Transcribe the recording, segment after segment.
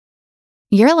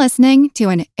You're listening to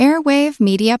an Airwave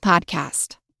Media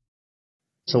Podcast.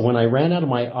 So when I ran out of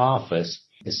my office,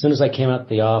 as soon as I came out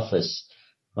the office,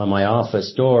 on my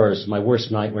office doors, my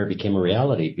worst nightmare became a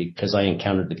reality because I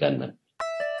encountered the gunman.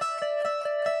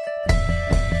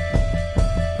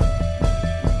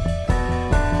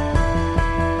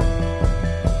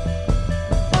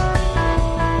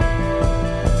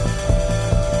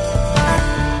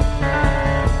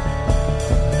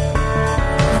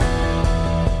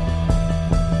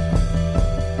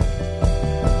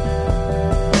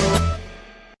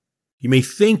 You may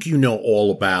think you know all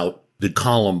about the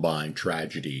Columbine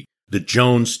tragedy, the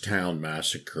Jonestown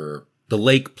massacre, the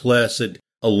Lake Placid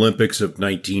Olympics of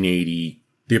 1980,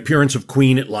 the appearance of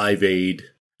Queen at Live Aid,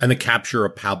 and the capture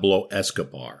of Pablo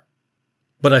Escobar.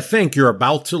 But I think you're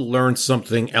about to learn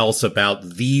something else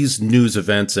about these news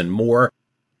events and more.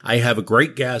 I have a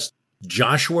great guest,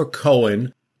 Joshua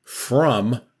Cohen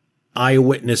from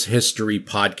Eyewitness History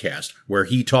podcast, where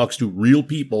he talks to real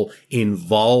people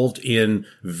involved in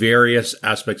various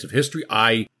aspects of history.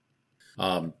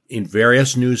 In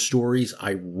various news stories,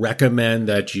 I recommend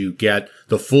that you get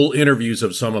the full interviews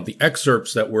of some of the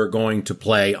excerpts that we're going to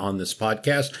play on this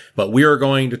podcast. But we are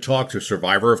going to talk to a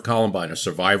survivor of Columbine, a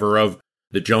survivor of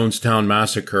the Jonestown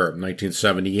massacre of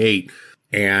 1978,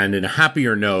 and in a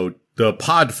happier note, the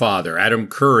Podfather, Adam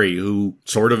Curry, who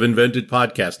sort of invented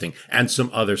podcasting, and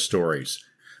some other stories.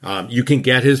 You can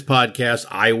get his podcast,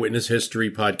 Eyewitness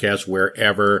History Podcast,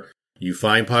 wherever you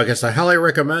find podcasts. I highly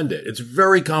recommend it. It's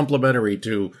very complimentary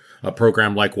to a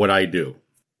program like what I do.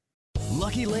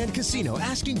 Lucky Land Casino,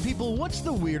 asking people, what's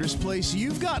the weirdest place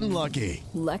you've gotten lucky?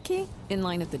 Lucky? In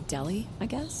line at the deli, I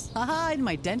guess? Aha, in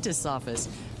my dentist's office.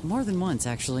 More than once,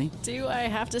 actually. Do I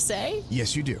have to say?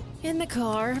 Yes, you do. In the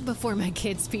car before my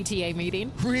kids' PTA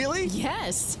meeting. Really?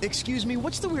 Yes. Excuse me,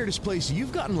 what's the weirdest place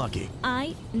you've gotten lucky?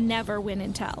 I never win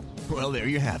and tell. Well, there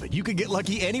you have it. You can get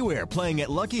lucky anywhere, playing at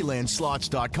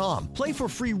LuckyLandSlots.com. Play for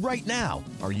free right now.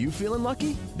 Are you feeling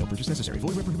lucky? No purchase necessary. Void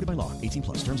where prohibited by law. 18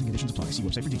 plus. Terms and conditions apply. See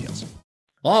website for details.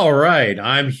 All right.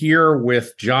 I'm here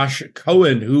with Josh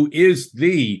Cohen, who is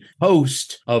the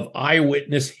host of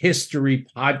Eyewitness History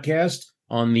Podcast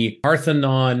on the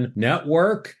Parthenon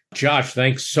Network. Josh,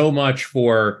 thanks so much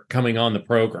for coming on the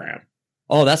program.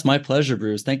 Oh, that's my pleasure,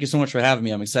 Bruce. Thank you so much for having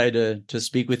me. I'm excited to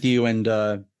speak with you and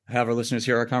have our listeners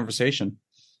hear our conversation.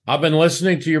 I've been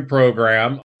listening to your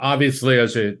program, obviously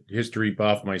as a history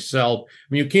buff myself. I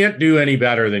mean, you can't do any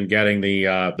better than getting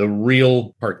the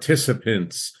real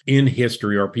participants in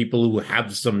history, or people who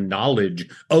have some knowledge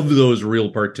of those real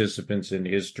participants in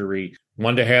history.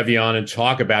 Wanted to have you on and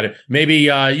talk about it. Maybe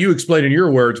you explain in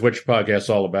your words what your podcast's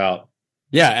all about.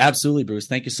 Yeah, absolutely, Bruce.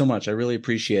 Thank you so much. I really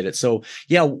appreciate it. So,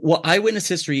 yeah, what Eyewitness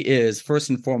History is, first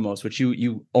and foremost, which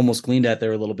you almost gleaned at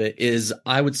there a little bit, is,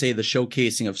 I would say, the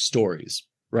showcasing of stories,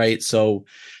 right? So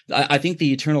I think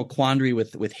the eternal quandary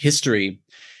with history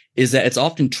is that it's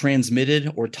often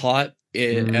transmitted or taught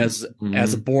as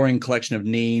a boring collection of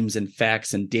names and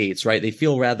facts and dates, right? They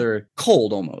feel rather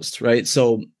cold almost, right?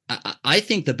 So I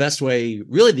think the best way,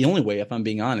 really the only way, if I'm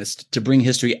being honest, to bring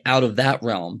history out of that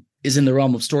realm is in the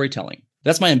realm of storytelling.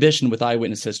 That's my ambition with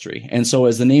Eyewitness History. And so,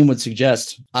 as the name would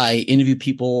suggest, I interview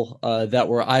people that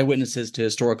were eyewitnesses to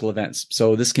historical events.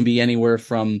 So this can be anywhere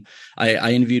from,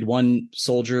 I interviewed one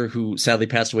soldier who sadly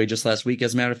passed away just last week,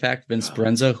 as a matter of fact, Vince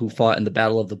Berenza, who fought in the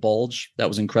Battle of the Bulge. That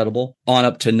was incredible. On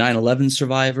up to 9/11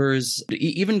 survivors,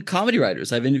 even comedy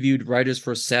writers. I've interviewed writers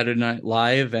for Saturday Night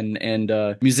Live and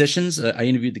musicians. I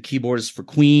interviewed the keyboardist for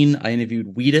Queen. I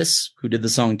interviewed Wheatus, who did the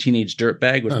song Teenage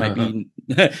Dirtbag,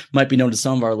 which might be known to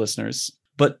some of our listeners.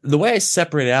 But the way I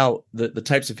separate out the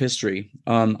types of history,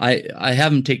 I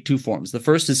have them take two forms. The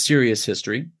first is serious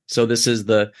history. So this is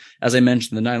as I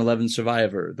mentioned, the 9/11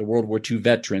 survivor, the World War II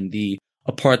veteran, the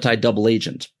apartheid double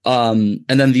agent. And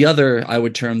then the other I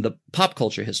would term the pop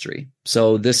culture history.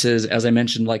 So this is, as I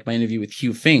mentioned, like my interview with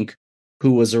Hugh Fink,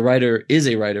 who is a writer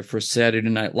for Saturday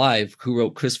Night Live, who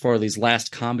wrote Chris Farley's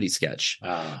last comedy sketch.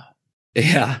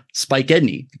 Yeah, Spike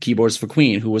Edney, the keyboardist for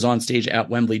Queen, who was on stage at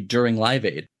Wembley during Live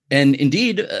Aid. And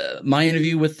indeed, my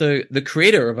interview with the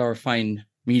creator of our fine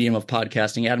medium of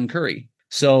podcasting, Adam Curry.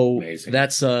 So amazing.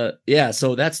 That's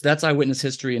Eyewitness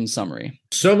History in summary.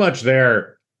 So much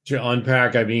there to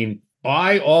unpack. I mean,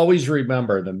 I always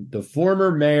remember the former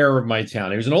mayor of my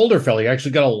town. He was an older fellow. He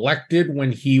actually got elected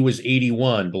when he was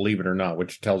 81, believe it or not,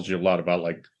 which tells you a lot about,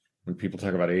 like, when people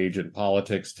talk about age in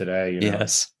politics today. You know?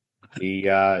 Yes.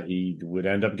 He would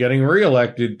end up getting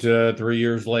reelected 3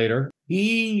 years later.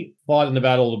 He fought in the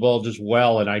Battle of the Bulge as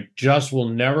well, and I just will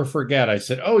never forget. I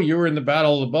said, "Oh, you were in the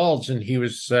Battle of the Bulge," and he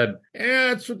said, "Yeah,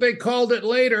 that's what they called it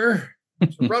later."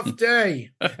 It's a rough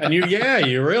day. And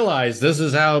you realize this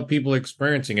is how people are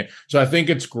experiencing it. So I think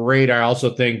it's great. I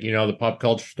also think, the pop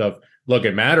culture stuff, look,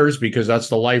 it matters because that's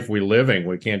the life we're living.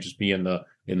 We can't just be in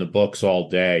the books all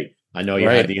day. I know you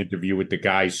had the interview with the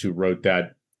guys who wrote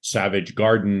that Savage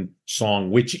Garden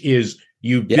song, which is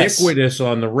ubiquitous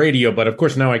on the radio, but of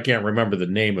course now I can't remember the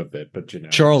name of it, but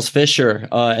Charles Fisher,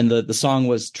 and the song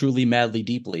was Truly Madly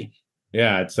Deeply.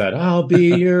 Yeah, it's that I'll be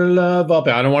your love.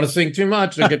 I don't want to sing too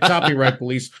much. I'll get copyright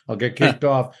police. I'll get kicked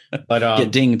off. But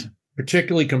get dinged.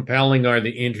 Particularly compelling are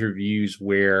the interviews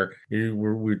where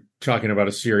we're talking about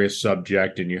a serious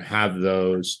subject and you have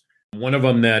those. One of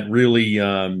them that really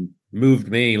moved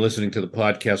me listening to the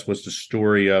podcast was the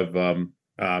story of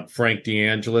Frank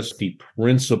DeAngelis, the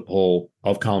principal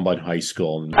of Columbine High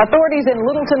School. Authorities in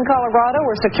Littleton, Colorado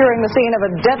were securing the scene of a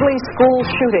deadly school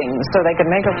shooting so they could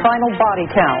make a final body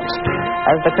count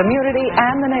as the community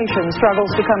and the nation struggles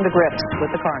to come to grips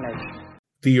with the carnage.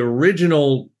 The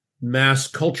original mass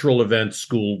cultural event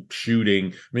school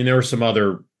shooting, there were some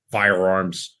other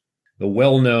firearms. The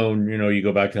well-known, you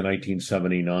go back to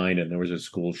 1979 and there was a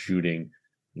school shooting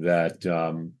that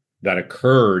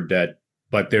occurred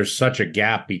but there's such a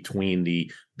gap between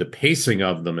the pacing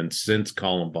of them. And since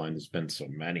Columbine, there's been so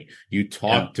many. You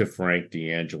talked to Frank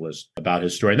DeAngelis about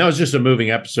his story. And that was just a moving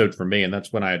episode for me. And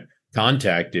that's when I had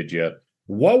contacted you.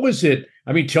 What was it?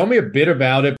 Tell me a bit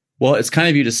about it. Well, it's kind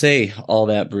of you to say all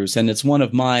that, Bruce. And it's one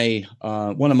of my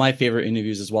favorite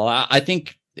interviews as well. I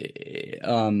think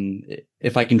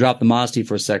if I can drop the modesty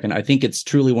for a second, I think it's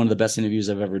truly one of the best interviews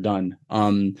I've ever done.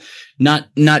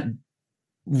 Not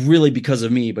really because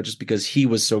of me, but just because he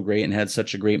was so great and had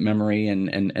such a great memory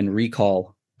and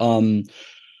recall.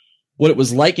 What it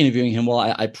was like interviewing him. Well,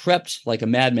 I prepped like a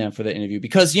madman for the interview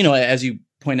because, as you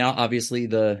point out, obviously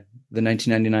the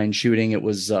 1999 shooting, it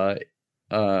was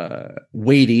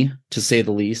weighty to say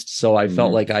the least. So I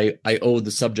felt like I owed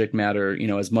the subject matter,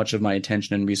 as much of my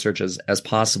attention and research as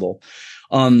possible.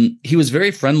 He was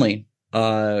very friendly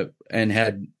and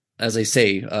had, as I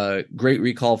say, great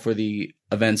recall for the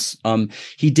events.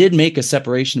 He did make a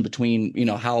separation between,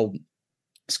 how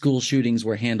school shootings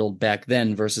were handled back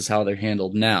then versus how they're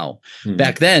handled now.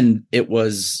 Back then, it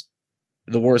was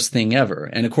the worst thing ever.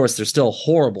 And of course, they're still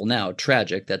horrible now,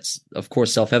 tragic. That's, of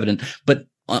course, self-evident. But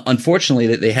unfortunately,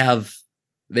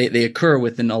 they occur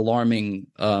with an alarming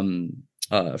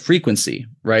frequency,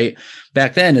 right?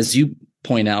 Back then, as you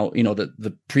point out,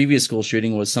 the previous school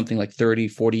shooting was something like 30,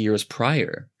 40 years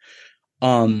prior.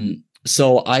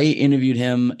 So I interviewed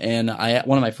him, and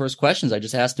one of my first questions, I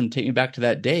just asked him to take me back to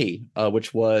that day,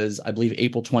 which was, I believe,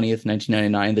 April 20th,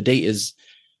 1999. The date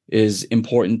is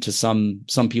important to some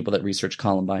people that research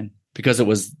Columbine because it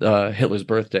was Hitler's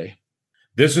birthday.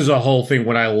 This is a whole thing.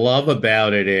 What I love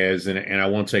about it is, and I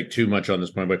won't take too much on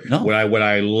this point, but what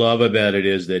I love about it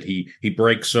is that he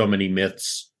breaks so many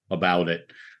myths about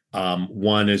it.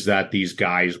 One is that these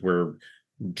guys were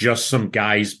just some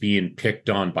guys being picked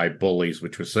on by bullies,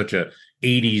 which was such a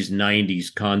 80s, 90s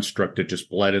construct that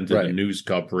just bled into the news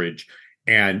coverage.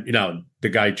 And, the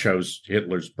guy chose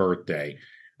Hitler's birthday.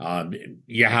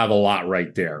 You have a lot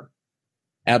right there.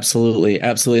 Absolutely.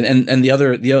 Absolutely. And the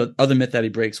other myth that he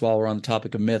breaks while we're on the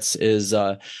topic of myths is,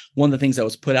 one of the things that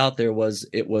was put out there was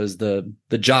it was the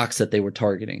jocks that they were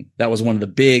targeting. That was one of the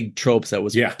big tropes that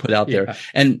was put out there.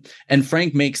 And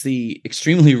Frank makes the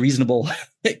extremely reasonable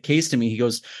case to me. He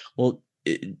goes, well,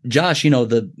 Josh,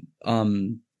 the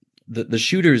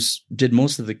shooters did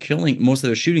most of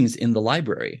their shootings in the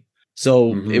library.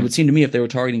 So it would seem to me if they were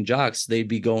targeting jocks, they'd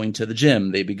be going to the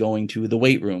gym, they'd be going to the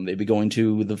weight room, they'd be going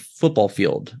to the football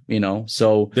field,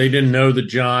 so they didn't know the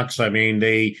jocks.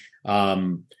 They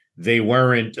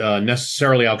weren't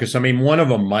necessarily out because one of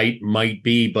them might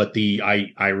be, but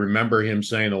I remember him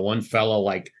saying the one fellow,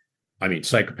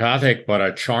 psychopathic, but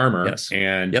a charmer,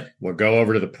 and we'll go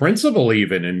over to the principal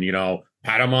even, and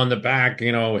pat him on the back,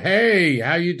 hey,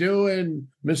 how you doing,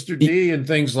 Mr. D, and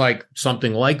things like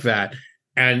something like that.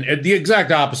 And the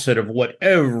exact opposite of what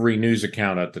every news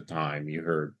account at the time you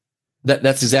heard.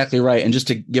 That's exactly right. And just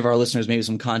to give our listeners maybe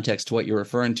some context to what you're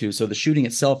referring to. So the shooting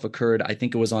itself occurred, I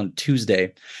think it was on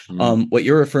Tuesday. What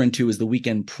you're referring to is the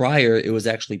weekend prior. It was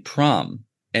actually prom.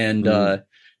 And the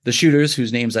shooters,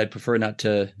 whose names I'd prefer not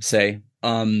to say,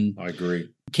 I agree,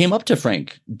 came up to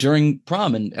Frank during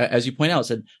prom. And as you point out,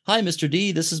 said, "Hi, Mr.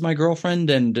 D, this is my girlfriend."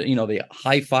 And, they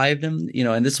high-fived him,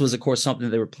 and this was, of course, something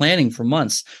they were planning for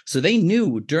months. So they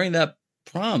knew during that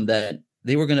prom that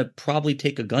they were going to probably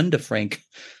take a gun to Frank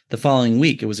the following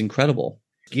week. It was incredible.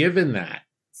 Given that,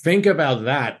 think about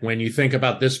that when you think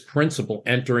about this principal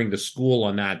entering the school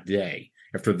on that day.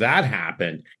 After that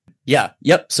happened, Yeah.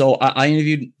 Yep. So I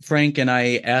interviewed Frank and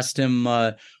I asked him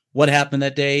what happened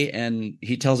that day, and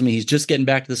he tells me he's just getting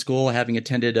back to the school, having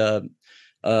attended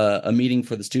a meeting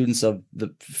for the students of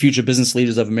the Future Business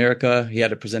Leaders of America. He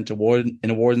had to present an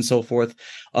award and so forth.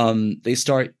 They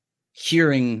start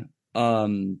hearing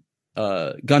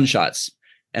gunshots,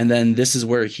 and then this is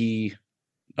where he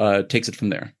takes it from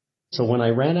there. So when I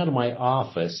ran out of my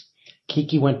office,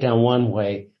 Kiki went down one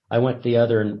way, I went the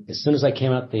other, and as soon as I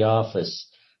came out the office,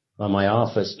 on my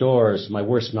office doors, my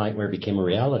worst nightmare became a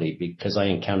reality because I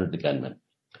encountered the gunman.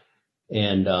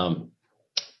 And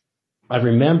I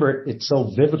remember it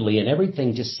so vividly, and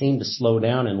everything just seemed to slow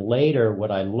down. And later,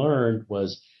 what I learned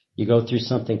was you go through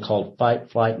something called fight,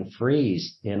 flight, and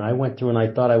freeze. And I went through, and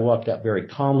I thought I walked out very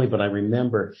calmly, but I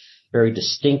remember very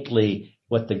distinctly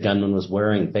what the gunman was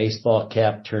wearing: baseball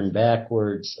cap turned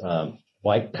backwards,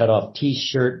 white cutoff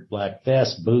T-shirt, black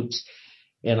vest, boots.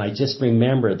 And I just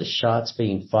remember the shots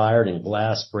being fired and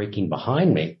glass breaking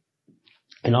behind me.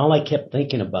 And all I kept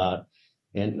thinking about,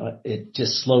 and it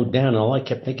just slowed down, and all I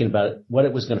kept thinking about what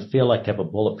it was going to feel like to have a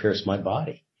bullet pierce my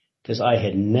body, because I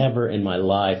had never in my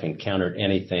life encountered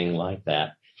anything like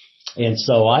that. And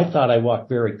so I thought I walked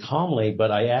very calmly, but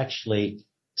I actually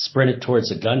sprinted towards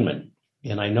the gunman.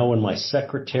 And I know when my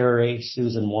secretary,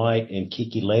 Susan White, and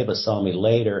Kiki Leyva saw me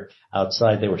later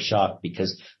outside, they were shocked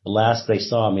because the last they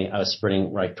saw me, I was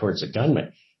sprinting right towards the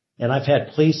gunman. And I've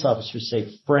had police officers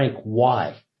say, Frank,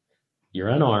 why? You're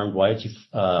unarmed. Why did you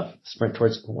sprint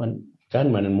towards one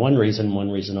gunman? And one reason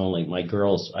only. My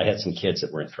girls, I had some kids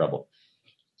that were in trouble.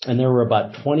 And there were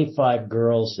about 25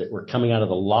 girls that were coming out of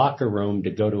the locker room to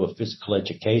go to a physical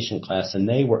education class, and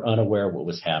they were unaware of what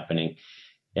was happening.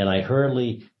 And I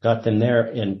hurriedly got them there,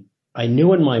 and I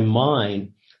knew in my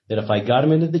mind that if I got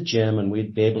them into the gym and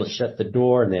we'd be able to shut the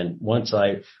door, and then once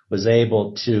I was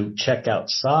able to check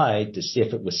outside to see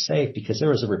if it was safe, because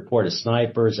there was a report of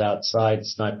snipers outside,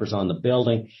 snipers on the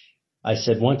building, I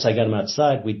said once I got them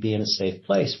outside, we'd be in a safe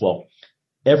place. Well,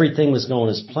 everything was going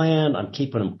as planned. I'm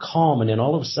keeping them calm, and then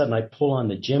all of a sudden I pull on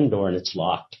the gym door and it's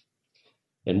locked,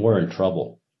 and we're in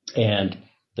trouble. And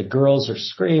the girls are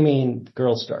screaming, the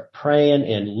girls start praying,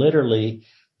 and literally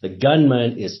the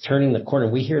gunman is turning the corner.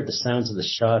 We hear the sounds of the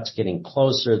shots getting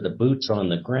closer, the boots on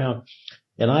the ground.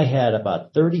 And I had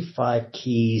about 35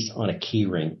 keys on a key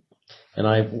ring. And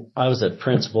I was a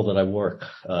principal that I wore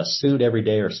a suit every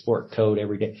day or a sport coat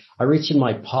every day. I reached in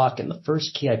my pocket, and the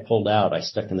first key I pulled out, I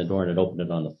stuck in the door, and it opened it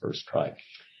on the first try.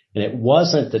 And it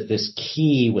wasn't that this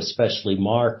key was specially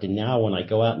marked. And now when I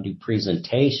go out and do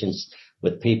presentations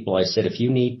with people, I said, if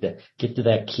you need to get to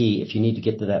that key, if you need to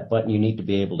get to that button, you need to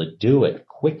be able to do it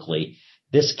quickly.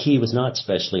 This key was not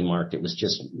specially marked. It was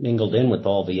just mingled in with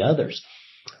all the others.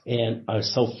 And I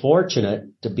was so fortunate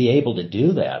to be able to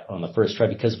do that on the first try,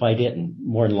 because if I didn't,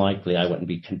 more than likely I wouldn't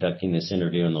be conducting this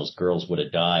interview and those girls would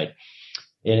have died.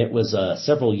 And it was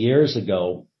several years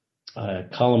ago,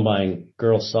 Columbine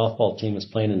girls softball team was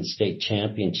playing in the state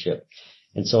championship.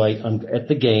 And so I'm at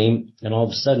the game, and all of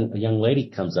a sudden a young lady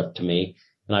comes up to me,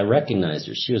 and I recognized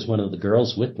her. She was one of the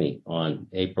girls with me on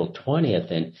April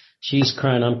 20th, and she's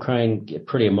crying. I'm crying, get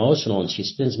pretty emotional, and she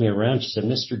spins me around. She said,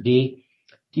 Mr. D,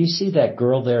 do you see that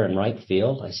girl there in right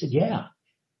field? I said, yeah.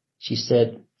 She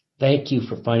said, thank you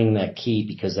for finding that key,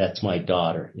 because that's my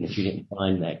daughter. And if you didn't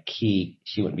find that key,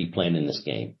 she wouldn't be playing in this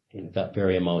game. And it got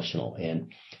very emotional.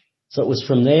 And so it was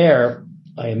from there,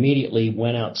 I immediately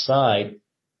went outside.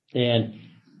 And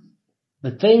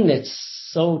the thing that's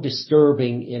so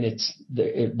disturbing, and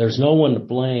there's no one to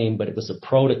blame, but it was a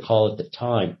protocol at the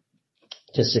time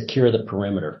to secure the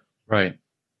perimeter. Right.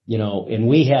 You know, and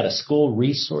we had a school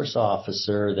resource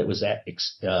officer that was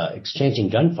exchanging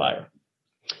gunfire.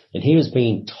 And he was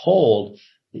being told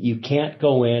that you can't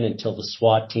go in until the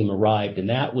SWAT team arrived. And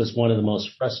that was one of the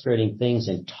most frustrating things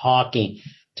in talking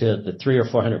to the 300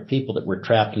 or 400 people that were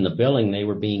trapped in the building. They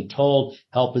were being told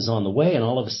help is on the way. And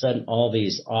all of a sudden, all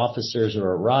these officers are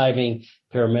arriving,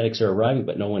 paramedics are arriving,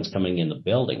 but no one's coming in the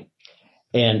building.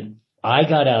 And I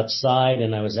got outside,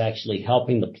 and I was actually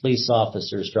helping the police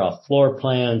officers draw floor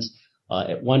plans.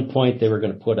 At one point, they were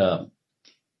going to put a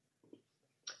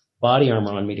body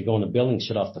armor on me to go in the building,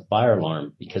 shut off the fire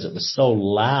alarm, because it was so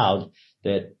loud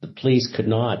that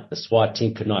the SWAT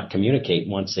team could not communicate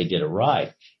once they did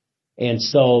arrive. And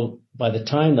so by the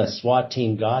time the SWAT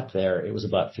team got there, it was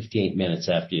about 58 minutes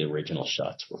after the original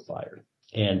shots were fired.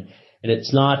 And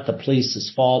it's not the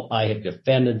police's fault. I have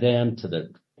defended them to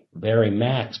the very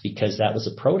max, because that was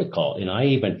a protocol. And I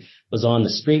even was on the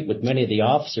street with many of the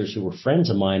officers who were friends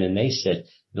of mine, and they said,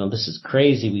 you know, this is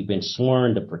crazy. We've been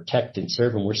sworn to protect and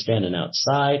serve, and we're standing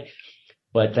outside.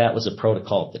 But that was a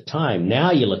protocol at the time.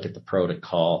 Now you look at the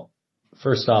protocol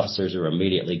first officers are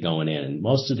immediately going in. And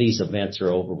most of these events are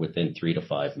over within 3 to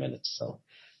 5 minutes. So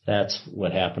that's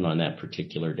what happened on that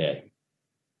particular day.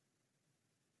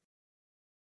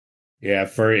 Yeah,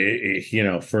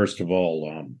 first of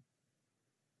all,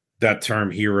 that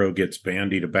term hero gets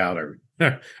bandied about.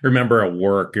 I remember at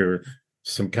work or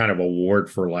some kind of award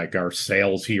for like our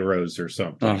sales heroes or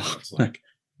something. Oh. It's like,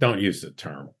 don't use the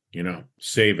term,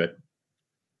 save it.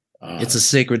 It's a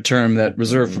sacred term that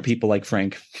reserved for people like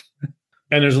Frank.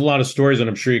 And there's a lot of stories, and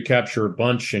I'm sure you capture a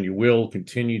bunch, and you will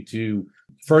continue to.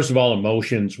 First of all,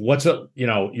 emotions.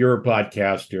 You're a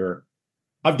podcaster.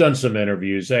 I've done some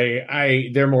interviews.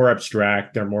 They're more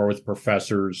abstract. They're more with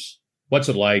professors. What's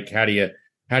it like? How do you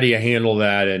handle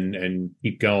that and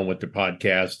keep going with the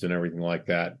podcast and everything like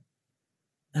that?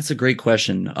 That's a great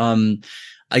question.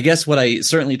 I guess what I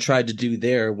certainly tried to do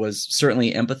there was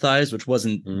certainly empathize, which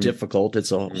wasn't difficult.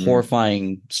 It's a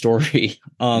horrifying story.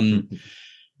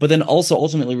 But then also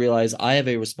ultimately realize I have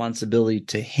a responsibility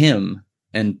to him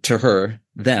and to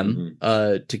them,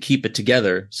 to keep it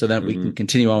together so that we can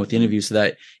continue on with the interview so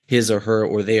that his or her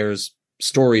or theirs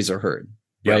stories are heard.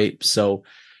 Yep. Right. So,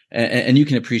 and you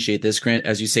can appreciate this, Grant,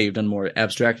 as you say, you've done more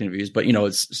abstract interviews, but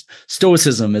it's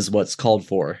stoicism is what's called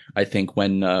for, I think,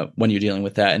 when you're dealing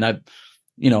with that. And I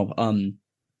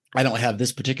don't have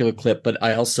this particular clip, but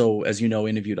I also, as you know,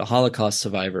 interviewed a Holocaust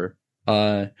survivor,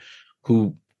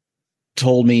 who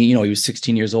told me, he was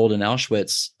 16 years old in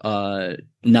Auschwitz,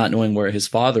 not knowing where his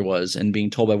father was and being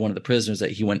told by one of the prisoners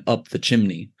that he went up the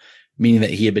chimney, meaning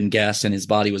that he had been gassed and his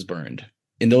body was burned.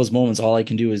 In those moments, all I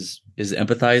can do is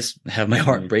empathize, have my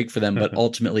heart break for them, but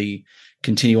ultimately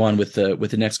continue on with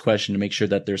the next question to make sure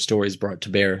that their story is brought to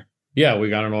bear. Yeah, we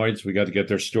got an audience. We got to get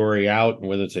their story out, and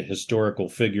whether it's a historical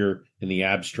figure in the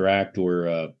abstract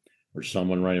or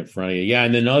someone right in front of you. Yeah,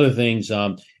 and then other things.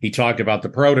 He talked about the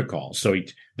protocol. So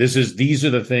these are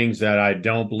the things that I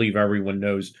don't believe everyone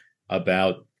knows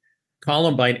about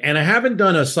Columbine. And I haven't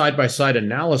done a side-by-side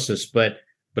analysis, but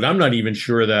I'm not even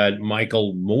sure that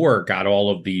Michael Moore got all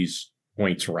of these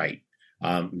points right.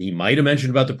 He might have mentioned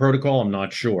about the protocol. I'm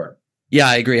not sure. Yeah,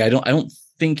 I agree. I don't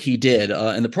think he did.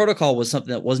 And the protocol was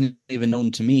something that wasn't even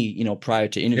known to me, prior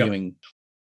to interviewing.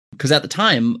 Because at the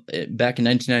time, back in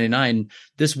 1999,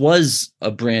 this was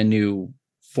a brand new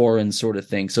foreign sort of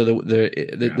thing. So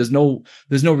there's no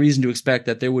reason to expect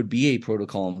that there would be a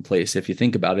protocol in place if you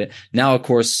think about it. Now, of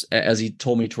course, as he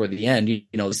told me toward the end,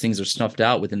 these things are snuffed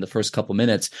out within the first couple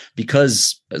minutes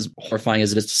because, as horrifying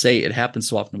as it is to say, it happens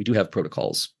so often. We do have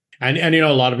protocols. And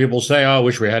a lot of people say, "Oh, I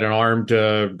wish we had an armed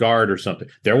guard or something."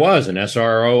 There was an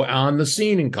SRO on the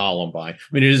scene in Columbine. I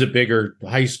mean, it is a bigger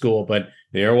high school, but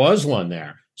there was one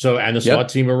there. So, and the SWAT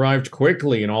team arrived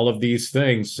quickly and all of these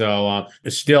things. So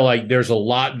still, there's a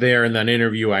lot there in that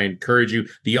interview. I encourage you.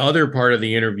 The other part of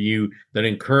the interview that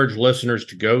encourage listeners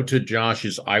to go to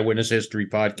Josh's Eyewitness History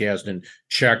podcast and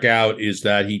check out is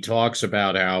that he talks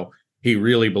about how he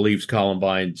really believes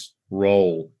Columbine's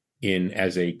role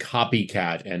as a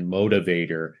copycat and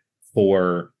motivator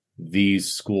for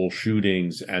these school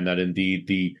shootings, and that indeed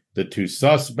the two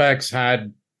suspects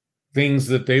had things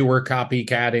that they were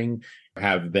copycatting,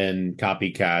 have been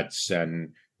copycats, and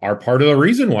are part of the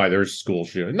reason why there's school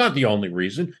shooting. Not the only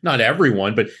reason, not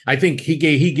everyone, but I think he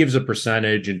gives a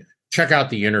percentage, and check out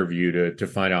the interview to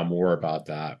find out more about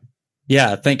that.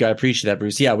 Yeah, thank you. I appreciate that,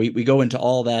 Bruce. Yeah, we go into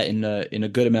all that in a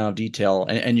good amount of detail,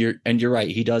 and you're right.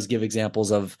 He does give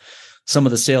examples of some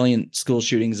of the salient school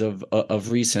shootings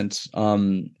of recent,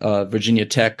 Virginia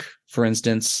Tech, for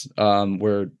instance,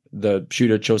 where the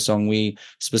shooter Cho Sung-Hui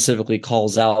specifically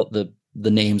calls out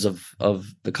the names of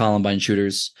the Columbine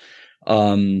shooters.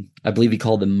 I believe he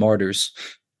called them martyrs.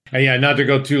 Yeah, not to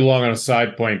go too long on a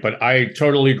side point, but I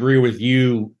totally agree with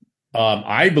you.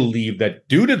 I believe that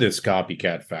due to this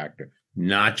copycat factor,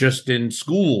 not just in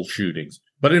school shootings,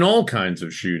 but in all kinds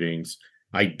of shootings,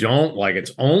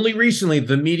 it's only recently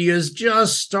the media is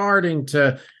just starting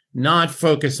to not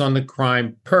focus on the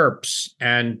crime perps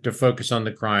and to focus on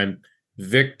the crime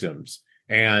victims.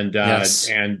 And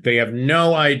and they have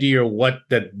no idea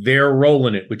their role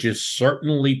in it, which is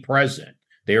certainly present.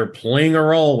 They are playing a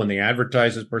role when they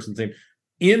advertise this person's name.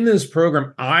 In this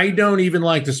program, I don't even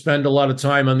like to spend a lot of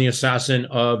time on the assassin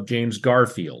of James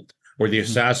Garfield or the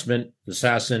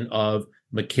assassin of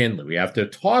McKinley. We have to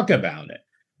talk about it.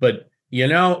 But,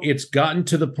 it's gotten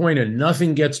to the point, and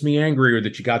nothing gets me angrier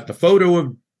that you got the photo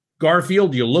of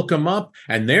Garfield, you look him up,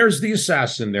 and there's the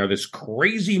assassin there, this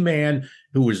crazy man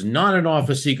who is not an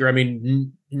office seeker. I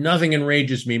mean, nothing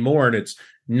enrages me more, and it's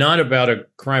not about a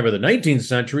crime of the 19th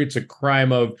century. It's a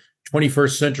crime of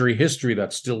 21st century history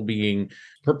that's still being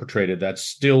perpetrated, that's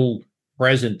still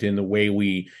present in the way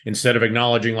we, instead of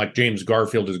acknowledging like James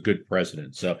Garfield is a good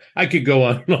president. So I could go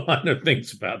on and on of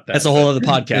things about that. That's a whole other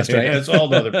podcast, right? That's all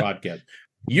the other podcast.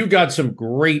 You got some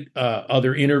great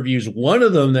other interviews. One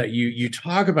of them that you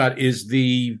talk about is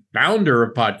the founder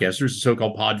of Podcasters, the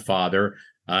so-called Podfather,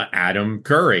 Adam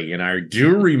Curry. And I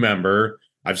do remember,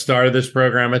 I've started this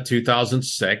program in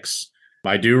 2006.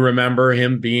 I do remember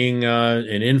him being an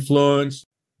influence.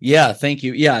 Yeah, thank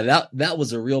you. Yeah, that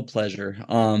was a real pleasure.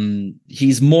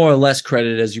 He's more or less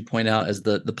credited, as you point out, as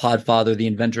the podfather, the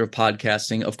inventor of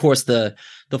podcasting. Of course, the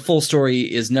full story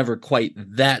is never quite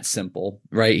that simple,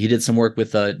 right? He did some work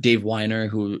with Dave Weiner,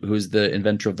 who's the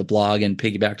inventor of the blog, and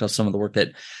piggybacked off some of the work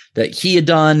that he had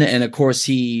done. And of course,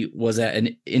 he was at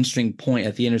an interesting point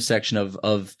at the intersection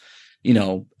of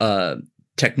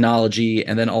technology,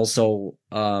 and then also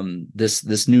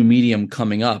this new medium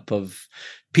coming up of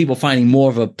people finding more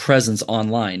of a presence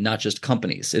online, not just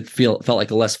companies. It felt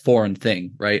like a less foreign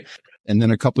thing, right? And then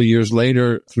a couple of years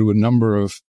later, through a number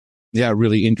of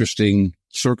really interesting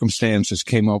circumstances,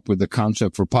 came up with the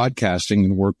concept for podcasting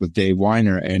and worked with Dave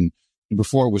Weiner. And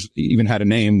before it was even had a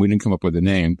name, we didn't come up with a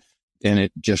name, and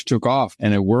it just took off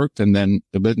and it worked. And then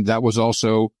that was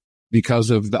also because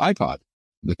of the iPod,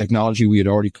 the technology we had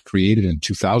already created in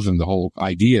 2000, the whole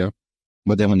idea.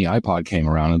 But then when the iPod came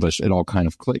around, it all kind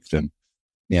of clicked. And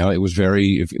it was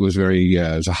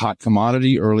a hot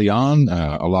commodity early on.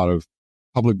 A lot of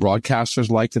public broadcasters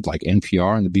liked it, like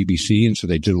NPR and the BBC. And so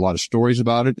they did a lot of stories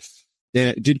about it.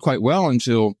 And it did quite well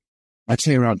until I'd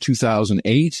say around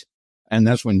 2008. And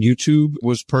that's when YouTube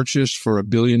was purchased for $1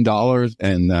 billion,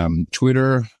 and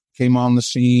Twitter came on the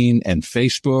scene, and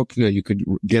Facebook. You could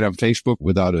get on Facebook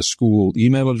without a school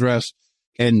email address,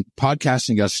 and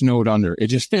podcasting got snowed under. It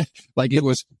just like it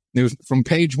was from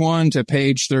page 1 to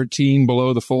page 13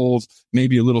 below the fold,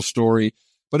 maybe a little story,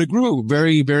 but it grew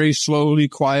very, very slowly,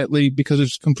 quietly, because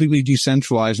it's completely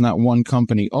decentralized. Not one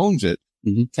company owns it.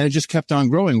 Mm-hmm. And it just kept on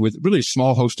growing with really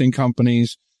small hosting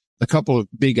companies, a couple of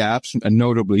big apps, and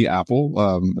notably Apple,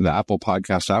 the Apple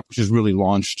Podcast app, which has really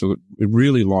launched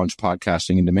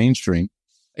podcasting into mainstream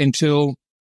until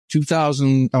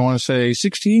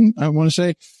 2016,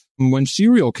 when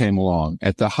Serial came along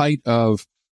at the height of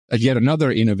yet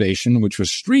another innovation, which was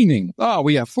streaming. Oh,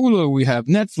 we have Hulu, we have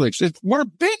Netflix. We're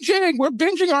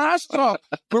binging our ass off.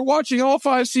 We're watching all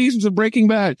 5 seasons of Breaking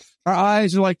Bad. Our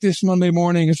eyes are like this Monday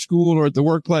morning at school or at the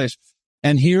workplace.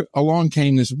 And here along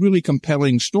came this really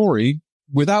compelling story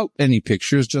without any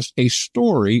pictures, just a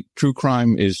story. True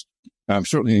crime is,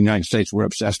 certainly in the United States, we're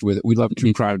obsessed with it. We love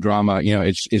true crime drama.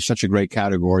 It's such a great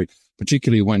category,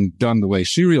 particularly when done the way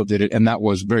Serial did it. And that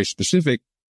was very specific.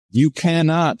 You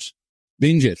cannot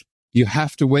binge it. You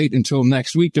have to wait until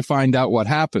next week to find out what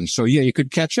happens. So you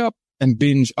could catch up and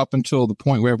binge up until the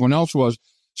point where everyone else was.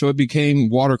 So it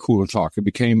became water cooler talk. It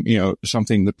became,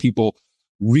 something that people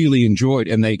really enjoyed,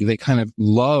 and they kind of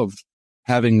loved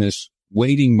having this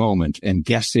waiting moment and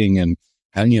guessing and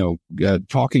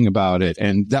talking about it.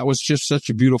 And that was just such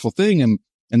a beautiful thing. And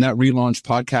that relaunched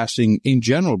podcasting in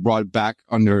general, brought it back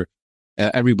under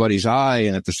everybody's eye.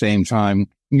 And at the same time,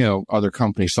 other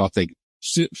companies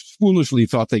foolishly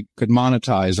thought they could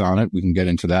monetize on it. We can get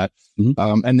into that.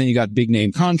 Mm-hmm. And then you got big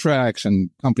name contracts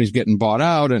and companies getting bought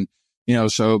out. And,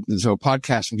 so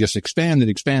podcasting just expanded.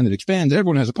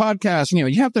 Everyone has a podcast. You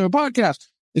have to have a podcast.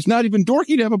 It's not even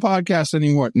dorky to have a podcast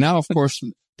anymore. Now, of course,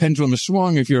 the pendulum is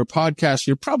swung. If you're a podcast,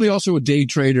 you're probably also a day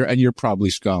trader, and you're probably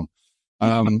scum.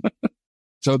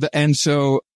 So there's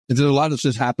a lot of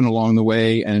this happened along the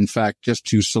way. And in fact, just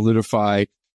to solidify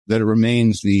that it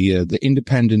remains the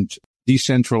independent,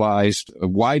 decentralized,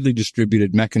 widely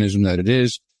distributed mechanism that it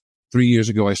is. 3 years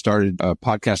ago, I started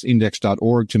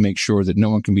podcastindex.org to make sure that no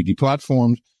one can be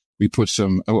deplatformed. We put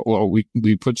some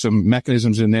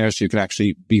mechanisms in there so you could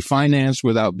actually be financed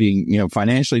without being,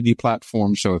 financially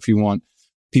deplatformed. So if you want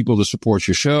people to support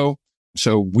your show.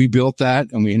 So we built that,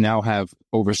 and we now have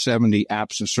over 70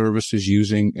 apps and services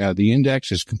using the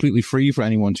index. It's completely free for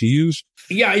anyone to use.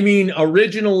 Yeah,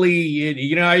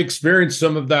 originally, I experienced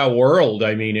some of that world.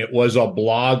 It was a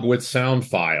blog with sound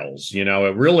files. It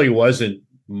really wasn't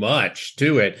much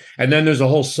to it. And then there's a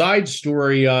whole side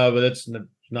story that's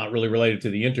not really related to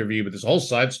the interview, but this whole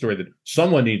side story that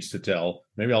someone needs to tell.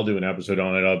 Maybe I'll do an episode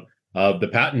on it of the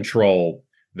patent troll.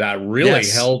 That really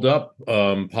held up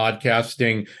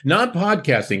podcasting, not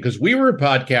podcasting, because we were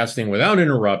podcasting without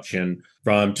interruption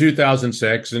from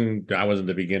 2006, and that wasn't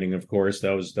the beginning, of course.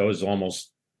 That was the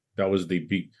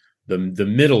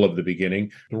middle of the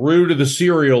beginning through to the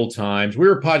Serial times. We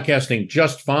were podcasting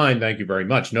just fine, thank you very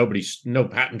much. No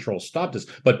patent troll stopped us,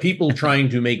 but people trying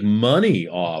to make money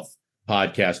off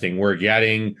podcasting. We're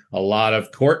getting a lot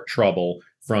of court trouble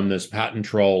from this patent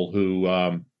troll who,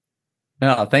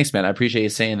 Oh, thanks, man. I appreciate you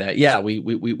saying that. Yeah,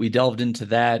 we delved into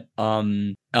that.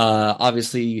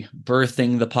 Obviously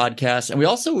birthing the podcast, and we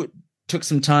also took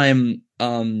some time,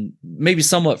 maybe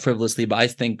somewhat frivolously, but I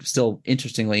think still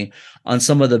interestingly, on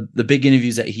some of the big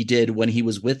interviews that he did when he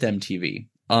was with MTV.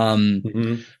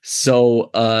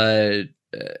 So,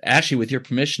 Ashley, with your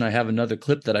permission, I have another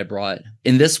clip that I brought.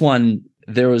 In this one,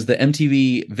 there was the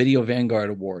MTV Video Vanguard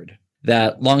Award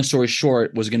that, long story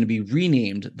short, was going to be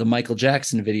renamed the Michael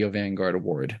Jackson Video Vanguard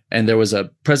Award. And there was a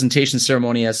presentation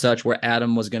ceremony as such where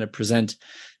Adam was going to present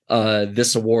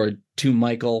this award to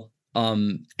Michael.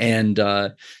 And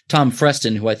Tom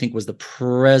Freston, who I think was the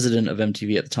president of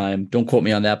MTV at the time, don't quote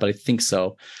me on that, but I think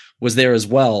so, was there as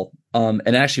well.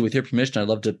 And actually, with your permission, I'd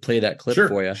love to play that clip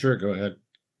for you. Sure, go ahead.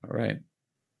 All right.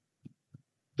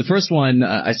 The first one,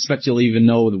 I suspect you'll even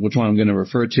know which one I'm going to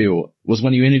refer to, was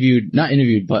when you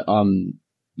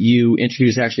you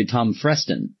introduced actually Tom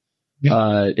Freston.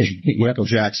 Michael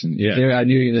Jackson, yeah. There, I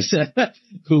knew you were going to say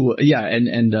who, yeah,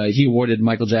 and he awarded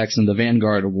Michael Jackson the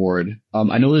Vanguard Award.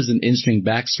 I know there's an interesting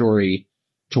backstory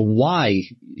to why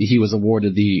he was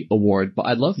awarded the award, but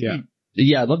I'd love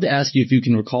to ask you if you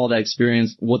can recall that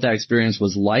experience, what that experience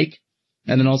was like.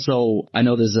 And then also, I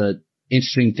know there's a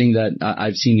interesting thing that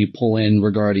I've seen you pull in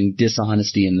regarding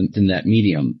dishonesty in that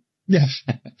medium. Yes.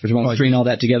 Do you want to string all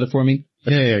that together for me?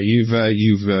 Yeah.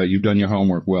 You've done your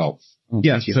homework well. Oh,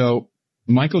 yes. So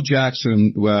Michael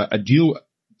Jackson,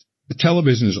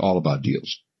 television is all about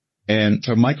deals. And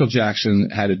so Michael Jackson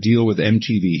had a deal with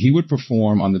MTV. He would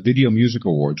perform on the Video Music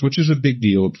Awards, which is a big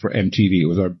deal for MTV. It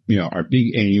was our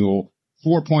big annual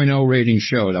 4.0 rating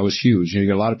show. That was huge. You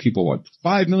get a lot of people watch.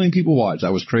 5 million people watch.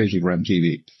 That was crazy for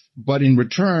MTV. But in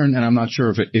return, and I'm not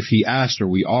sure if he asked or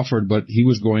we offered, but he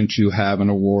was going to have an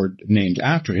award named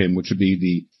after him, which would be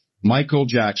the Michael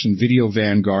Jackson Video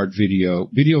Vanguard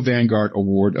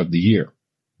Award of the Year,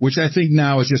 which I think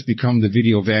now has just become the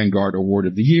Video Vanguard Award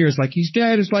of the Year. It's like he's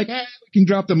dead. It's like, we can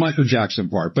drop the Michael Jackson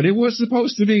part. But it was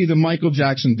supposed to be the Michael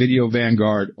Jackson Video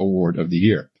Vanguard Award of the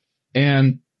Year.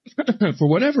 And for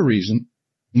whatever reason,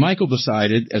 Michael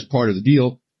decided, as part of the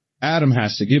deal, Adam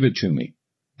has to give it to me.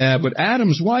 But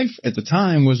Adam's wife at the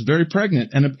time was very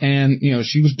pregnant, and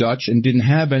she was Dutch and didn't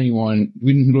have anyone.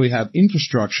 We didn't really have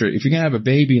infrastructure. If you're going to have a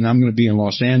baby and I'm going to be in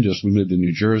Los Angeles, we lived in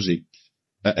New Jersey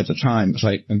at the time. It's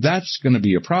like, and that's going to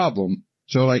be a problem.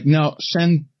 So like, no,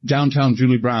 send downtown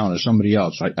Julie Brown or somebody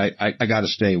else. I got to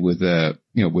stay with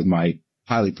my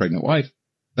highly pregnant wife.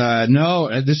 We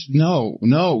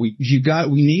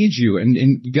need you, and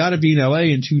you got to be in LA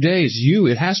in 2 days.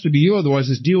 It has to be you, otherwise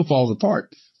this deal falls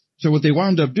apart. So what they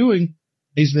wound up doing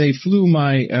is they flew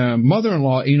my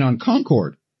mother-in-law in on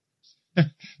Concorde. I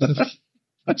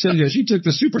tell you, she took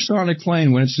the supersonic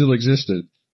plane when it still existed.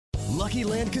 Lucky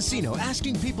Land Casino,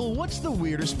 asking people, what's the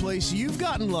weirdest place you've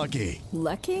gotten lucky?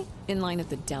 Lucky? In line at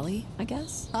the deli, I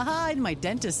guess? Aha, in my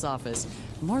dentist's office.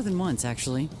 More than once,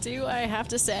 actually. Do I have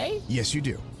to say? Yes, you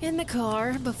do. In the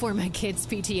car before my kids'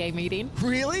 PTA meeting.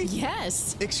 Really?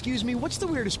 Yes. Excuse me, what's the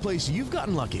weirdest place you've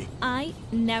gotten lucky? I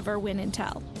never win and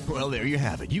tell. Well, there you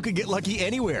have it. You can get lucky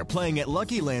anywhere, playing at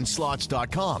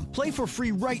LuckyLandSlots.com. Play for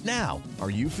free right now. Are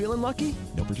you feeling lucky?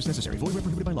 No purchase necessary. Void where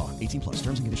prohibited by law. 18+.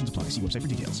 Terms and conditions apply. See website for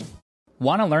details.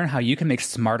 Want to learn how you can make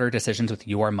smarter decisions with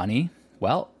your money?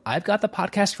 Well, I've got the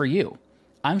podcast for you.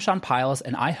 I'm Sean Piles,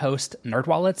 and I host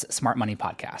NerdWallet's Smart Money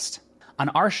Podcast. On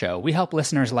our show, we help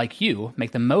listeners like you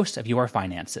make the most of your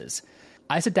finances.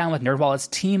 I sit down with NerdWallet's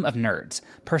team of nerds,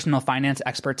 personal finance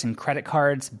experts in credit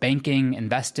cards, banking,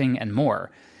 investing, and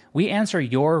more. We answer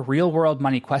your real-world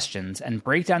money questions and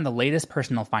break down the latest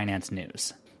personal finance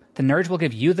news. The nerds will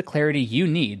give you the clarity you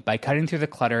need by cutting through the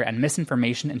clutter and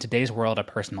misinformation in today's world of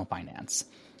personal finance.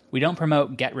 We don't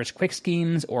promote get-rich-quick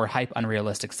schemes or hype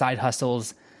unrealistic side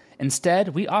hustles.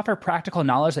 Instead, we offer practical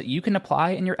knowledge that you can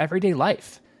apply in your everyday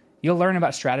life. You'll learn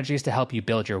about strategies to help you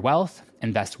build your wealth,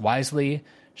 invest wisely,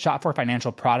 shop for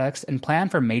financial products, and plan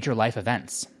for major life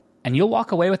events. And you'll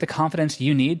walk away with the confidence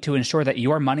you need to ensure that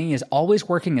your money is always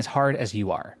working as hard as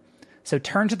you are. So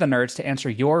turn to the nerds to answer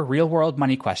your real-world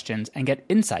money questions and get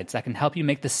insights that can help you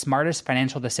make the smartest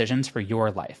financial decisions for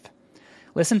your life.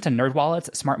 Listen to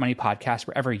NerdWallet's Smart Money Podcast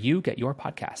wherever you get your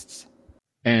podcasts.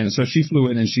 And so she flew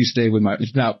in and she stayed with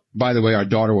now, by the way, our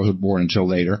daughter wasn't born until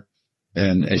later.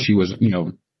 And as she was,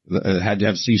 had to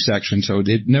have C-section. So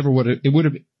it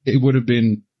would have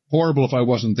been horrible if I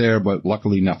wasn't there, but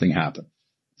luckily nothing happened.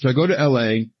 So I go to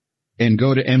LA and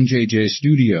go to MJJ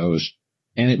Studios,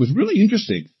 and it was really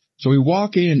interesting. So we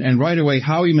walk in, and right away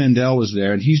Howie Mandel was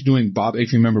there, and he's doing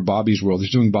if you remember Bobby's World,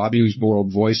 he's doing Bobby's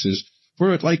World voices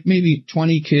for like maybe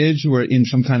 20 kids who were in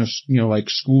some kind of, like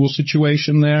school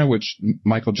situation there, which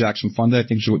Michael Jackson funded. I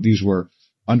think these were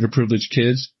underprivileged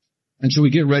kids. And so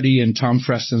we get ready, and Tom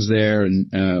Freston's there,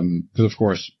 and because of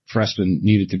course Freston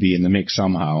needed to be in the mix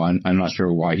somehow. I'm not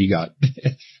sure why he got.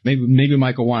 maybe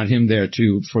Michael wanted him there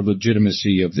too for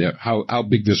legitimacy of how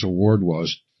big this award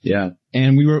was. Yeah.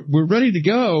 And we're ready to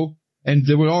go, and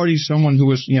there was already someone who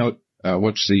was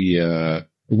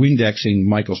Windexing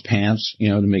Michael's pants,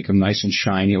 to make them nice and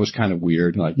shiny. It was kind of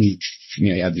weird. Like, he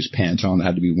had these pants on that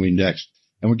had to be Windexed,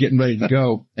 and we're getting ready to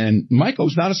go. And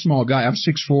Michael's not a small guy. I'm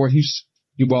 6'4".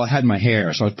 I had my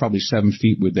hair, so I was probably 7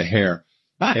 feet with the hair.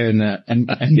 And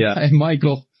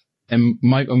Michael,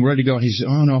 I'm ready to go. And he said,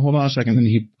 "Oh no, hold on a second." And then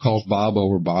he calls Bob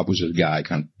over. Bob was his guy,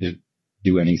 kind of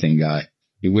do anything guy.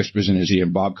 He whispers in his ear,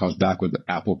 and Bob comes back with the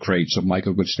apple crate, so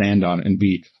Michael could stand on it and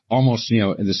be almost,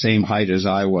 the same height as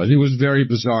I was. It was very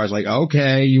bizarre. I was like,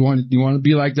 okay, you want to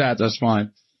be like that? That's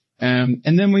fine. And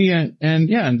then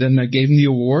then I gave him the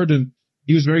award, and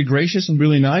he was very gracious and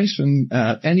really nice, and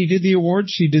he did the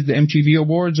awards. He did the MTV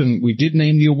awards, and we did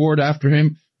name the award after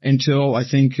him until I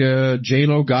think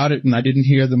J-Lo got it, and I didn't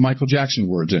hear the Michael Jackson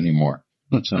words anymore.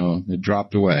 So it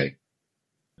dropped away.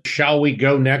 Shall we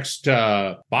go next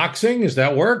boxing? Does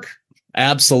that work?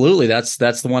 Absolutely. That's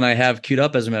the one I have queued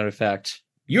up, as a matter of fact.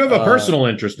 You have a personal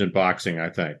interest in boxing, I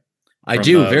think. I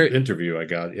do. Very interview I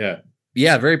got, yeah.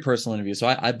 Yeah, very personal interview. So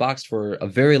I boxed for a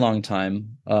very long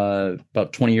time,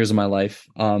 about 20 years of my life,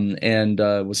 and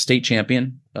was state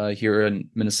champion here in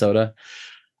Minnesota.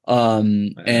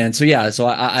 And so, so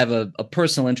I have a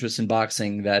personal interest in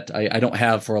boxing that I don't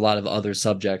have for a lot of other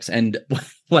subjects. And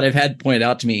what I've had pointed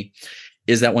out to me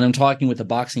is that when I'm talking with a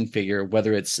boxing figure,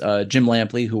 whether it's Jim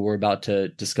Lampley, who we're about to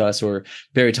discuss, or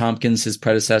Barry Tompkins, his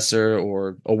predecessor,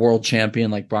 or a world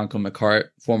champion like Bronco McCart,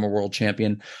 former world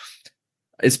champion,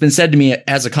 it's been said to me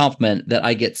as a compliment that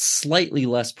I get slightly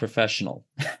less professional.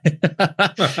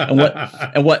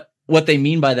 and what they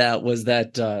mean by that was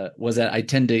that I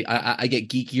tend to I get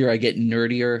geekier, I get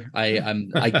nerdier,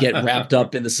 I get wrapped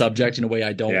up in the subject in a way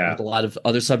I don't with a lot of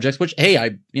other subjects. Which, hey,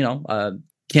 I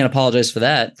can't apologize for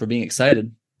that, for being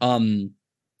excited.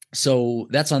 So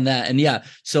that's on that. And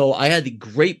so I had the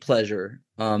great pleasure.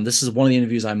 This is one of the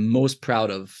interviews I'm most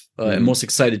proud of and most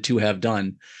excited to have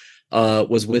done.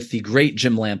 Was with the great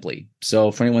Jim Lampley.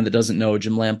 So for anyone that doesn't know,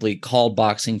 Jim Lampley called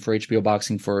boxing for HBO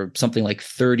Boxing for something like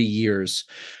 30 years,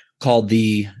 called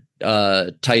the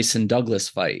Tyson Douglas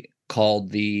fight,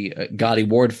 called the Gotti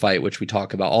Ward fight, which we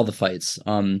talk about, all the fights.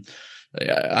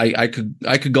 I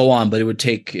could go on, but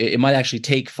it might actually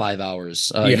take 5 hours.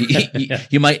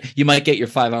 You might get your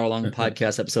 5 hour long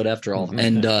podcast episode after all.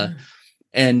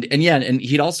 And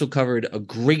he'd also covered a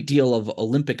great deal of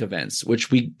Olympic events,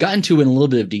 which we got into in a little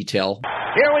bit of detail.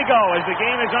 Here we go as the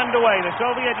game is underway. The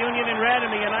Soviet Union in red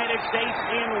and the United States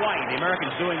in white. The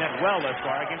Americans doing that well thus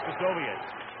far against the Soviets.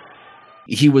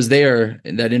 He was there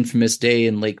in that infamous day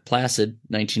in Lake Placid,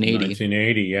 1980.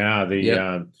 1980,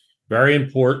 yeah. Very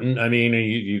important. I mean,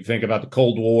 you think about the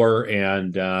Cold War,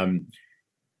 and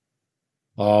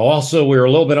also we were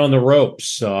a little bit on the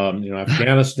ropes.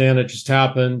 Afghanistan had just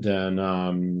happened,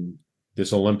 and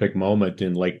this Olympic moment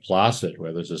in Lake Placid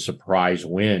where there's a surprise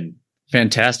win.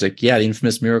 Fantastic. Yeah, the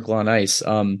infamous Miracle on Ice.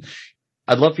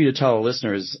 I'd love for you to tell our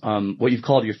listeners what you've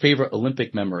called your favorite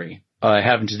Olympic memory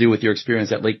having to do with your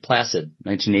experience at Lake Placid,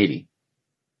 1980.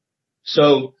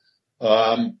 So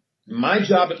my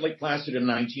job at Lake Placid in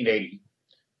 1980,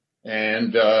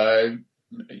 and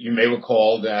you may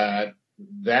recall that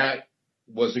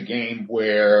was a game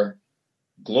where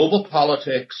global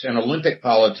politics and Olympic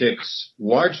politics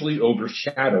largely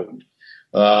overshadowed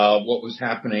what was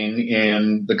happening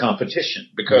in the competition,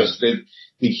 because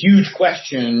the huge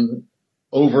question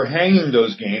overhanging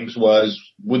those games was,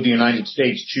 would the United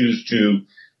States choose to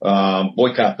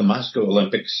boycott the Moscow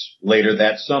Olympics later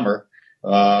that summer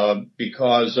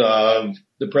because of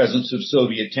the presence of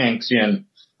Soviet tanks in,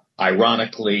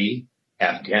 ironically,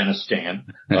 Afghanistan.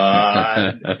 They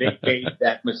made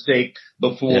that mistake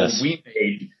before we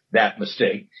made that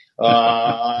mistake.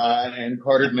 And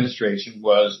Carter administration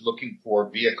was looking for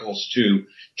vehicles to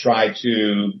try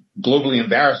to globally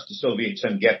embarrass the Soviets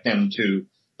and get them to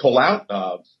pull out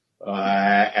of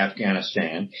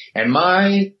Afghanistan. And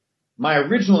my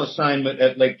original assignment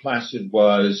at Lake Placid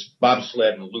was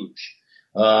bobsled and luge.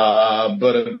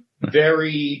 But a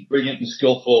very brilliant and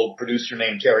skillful producer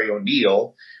named Terry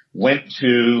O'Neill went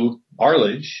to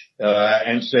Arledge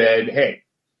and said, hey,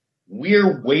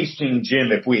 we're wasting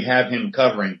Jim if we have him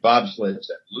covering bobsleds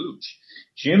and luge.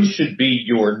 Jim should be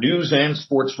your news and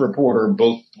sports reporter,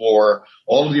 both for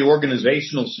all of the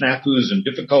organizational snafus and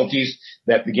difficulties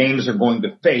that the games are going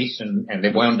to face. And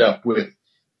they wound up with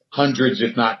hundreds,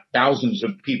 if not thousands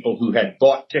of people who had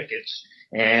bought tickets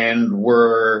and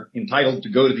were entitled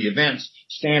to go to the events,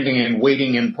 standing and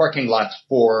waiting in parking lots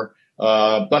for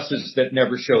buses that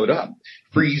never showed up,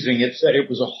 freezing. It said it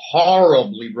was a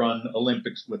horribly run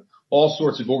Olympics with all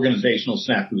sorts of organizational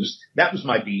snafus. That was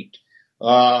my beat.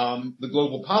 The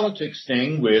global politics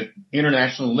thing with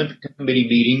International Olympic Committee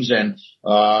meetings and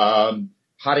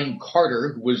Harding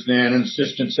Carter, who was then an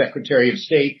Assistant Secretary of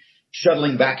State,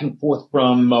 shuttling back and forth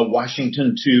from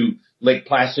Washington to Lake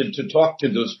Placid to talk to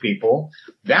those people.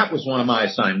 That was one of my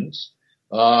assignments.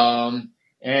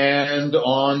 And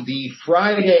on the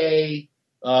Friday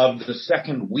of the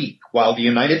second week, while the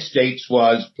United States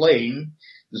was playing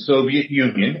the Soviet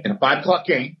Union in a 5:00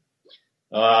 game,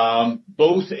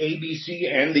 both ABC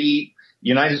and the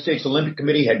United States Olympic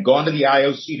Committee had gone to the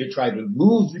IOC to try to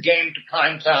move the game to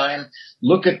prime time.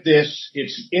 Look at this.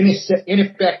 It's in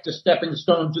effect a stepping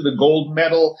stone to the gold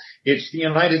medal. It's the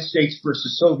United States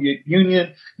versus Soviet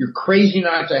Union. You're crazy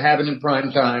not to have it in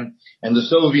prime time. And the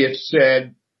Soviets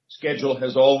said, schedule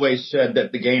has always said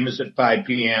that the game is at 5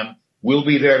 p.m. We'll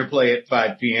be there to play at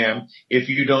 5 p.m. If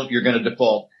you don't, you're going to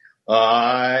default.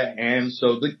 And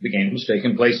so the game was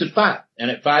taking place at 5.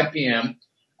 And at 5 p.m.,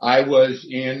 I was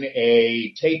in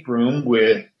a tape room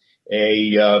with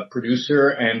a producer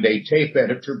and a tape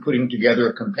editor putting together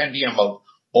a compendium of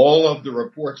all of the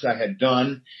reports I had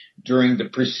done during the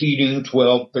preceding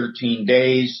 12, 13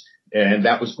 days. And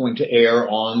that was going to air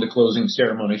on the closing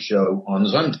ceremony show on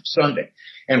Sunday.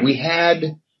 And we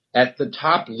had at the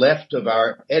top left of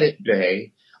our edit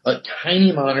bay a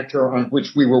tiny monitor on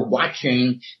which we were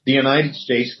watching the United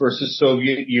States versus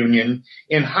Soviet Union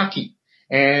in hockey.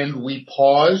 And we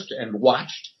paused and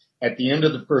watched at the end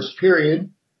of the first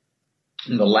period,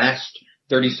 in the last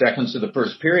 30 seconds of the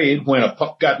first period, when a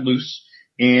puck got loose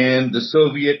in the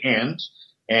Soviet end,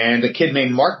 and a kid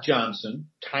named Mark Johnson,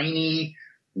 tiny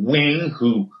wing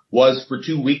who was for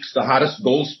 2 weeks the hottest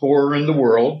goal scorer in the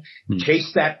world,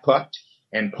 chased that puck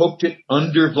and poked it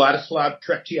under Vladislav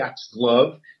Tretiak's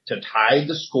glove to tie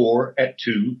the score at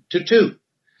 2-2.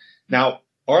 Now,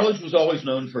 Arledge was always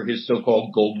known for his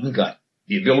so-called golden gut,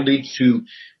 the ability to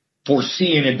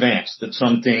foresee in advance that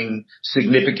something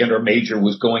significant or major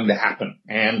was going to happen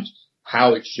and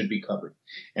how it should be covered.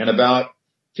 And about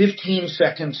 15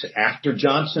 seconds after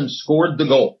Johnson scored the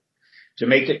goal to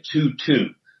make it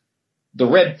 2-2, the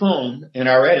red phone in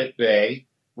our edit bay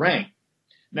rang.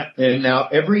 Now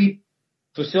every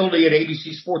facility at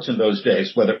ABC Sports in those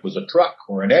days, whether it was a truck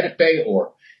or an edit bay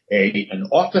or an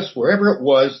office, wherever it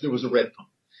was, there was a red phone.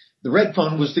 The red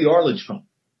phone was the Arledge phone.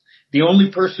 The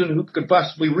only person who could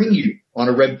possibly ring you on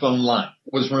a red phone line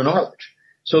was Ron Arledge.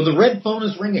 So the red phone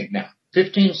is ringing now.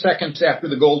 15 seconds after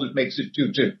the goal, it makes it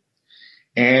 2-2.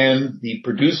 And the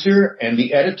producer and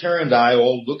the editor and I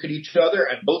all look at each other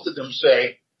and both of them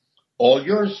say, all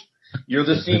yours. You're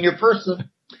the senior person.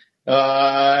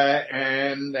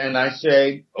 And I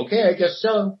say, okay, I guess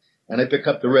so. And I pick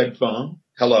up the red phone.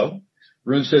 Hello.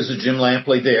 Rune says, is Jim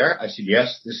Lampley there? I said,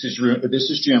 yes, this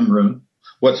is Jim, Rune.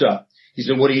 What's up? He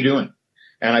said, what are you doing?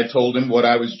 And I told him what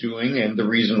I was doing and the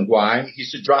reason why. He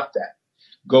said, drop that.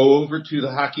 Go over to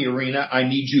the hockey arena. I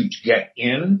need you to get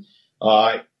in.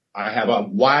 I have a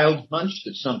wild hunch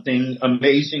that something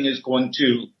amazing is going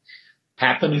to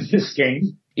happen in this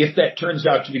game. If that turns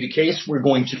out to be the case, we're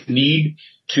going to need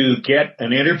to get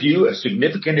an interview, a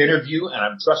significant interview, and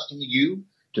I'm trusting you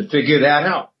to figure that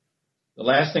out. The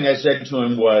last thing I said to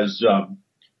him was,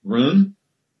 Rune?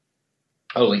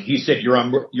 Oh, he said, you're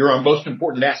our most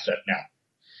important asset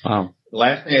now. Wow. The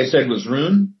last thing I said was,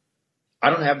 Rune, I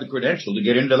don't have the credential to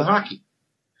get into the hockey.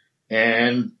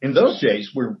 And in those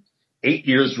days, we're 8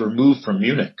 years removed from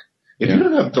Munich. If you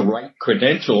don't have the right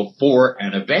credential for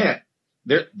an event,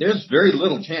 there's very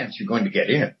little chance you're going to get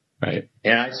in. Right.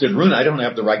 And I said, Rune, I don't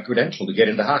have the right credential to get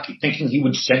into hockey, thinking he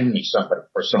would send me somebody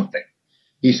or something.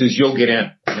 He says, you'll get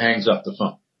in, and hangs up the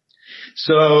phone.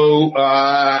 So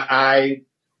I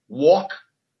walk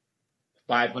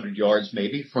 500 yards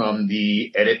maybe from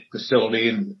the edit facility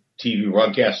and the TV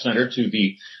broadcast center to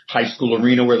the high school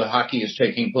arena where the hockey is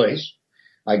taking place.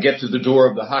 I get to the door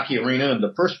of the hockey arena, and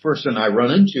the first person I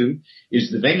run into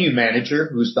is the venue manager,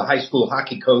 who's the high school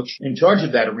hockey coach in charge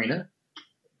of that arena.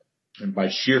 And by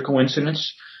sheer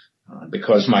coincidence,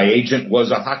 because my agent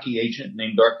was a hockey agent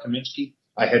named Art Kaminsky,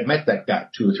 I had met that guy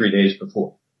 2 or 3 days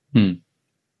before.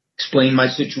 Explained my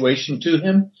situation to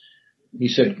him. He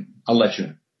said, I'll let you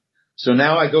in. So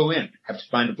now I go in, have to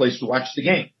find a place to watch the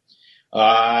game.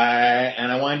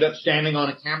 And I wind up standing on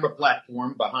a camera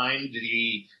platform behind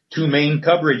the two main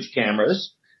coverage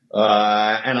cameras.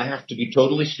 And I have to be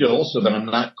totally still so that I'm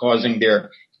not causing their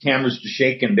cameras to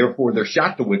shake and therefore their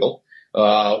shot to wiggle,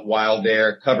 while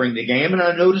they're covering the game. And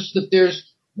I noticed that there's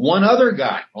one other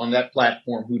guy on that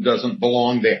platform who doesn't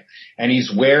belong there. And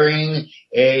he's wearing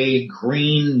a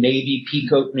green navy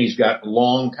peacoat and he's got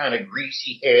long kind of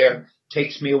greasy hair.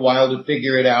 Takes me a while to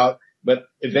figure it out. But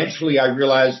eventually I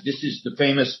realized this is the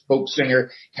famous folk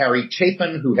singer Harry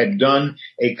Chapin, who had done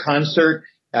a concert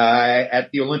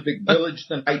at the Olympic Village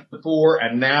the night before,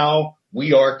 and now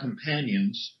we are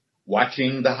companions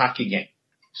watching the hockey game.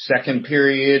 Second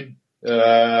period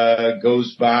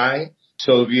goes by.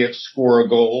 Soviets score a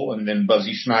goal, and then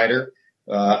Buzzy Schneider,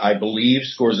 I believe,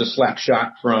 scores a slap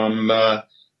shot from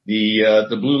the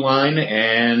blue line,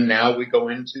 and now we go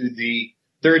into the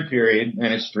third period,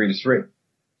 and it's 3-3.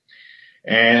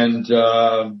 And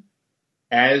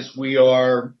as we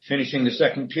are finishing the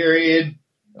second period,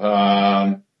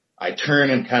 I turn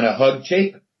and kind of hug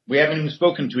Chapin. We haven't even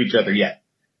spoken to each other yet,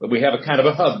 but we have a kind of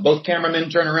a hug. Both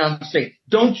cameramen turn around and say,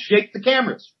 "Don't shake the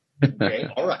cameras." Okay,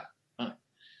 all right.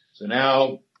 So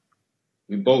now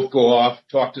we both go off,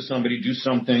 talk to somebody, do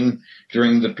something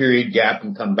during the period gap,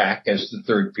 and come back as the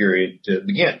third period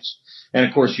begins. And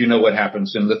of course, you know what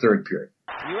happens in the third period.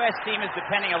 The U.S. team is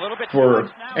depending a little bit. For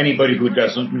anybody who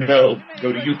doesn't know,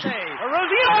 go to YouTube.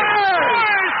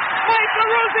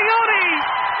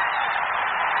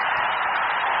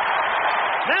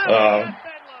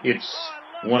 It's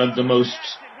one of the most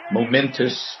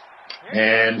momentous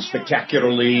and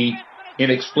spectacularly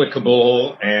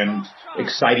inexplicable and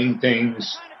exciting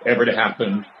things ever to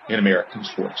happen in American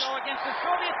sports. Against the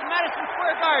Soviets in Madison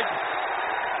Square Garden.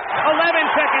 11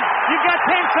 seconds. You've got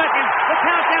 10 seconds. The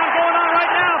countdown going on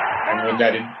right now. And when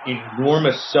that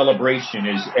enormous celebration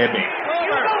is ebbing,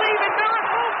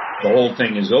 the whole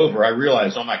thing is over, I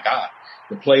realize, oh my God,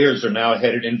 the players are now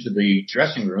headed into the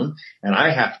dressing room, and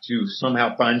I have to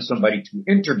somehow find somebody to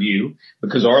interview,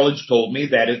 because Arledge told me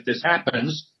that if this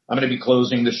happens, I'm going to be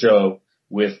closing the show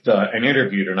with an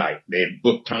interview tonight. They had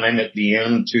booked time at the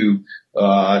end to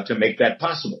make that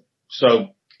possible. So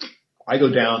I go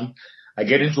down, I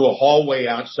get into a hallway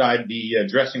outside the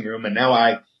dressing room, and now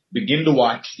I begin to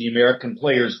watch the American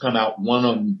players come out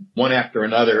one after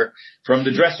another from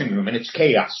the dressing room, and it's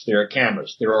chaos. There are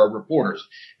cameras, there are reporters,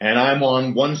 and I'm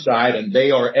on one side, and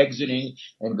they are exiting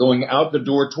and going out the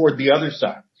door toward the other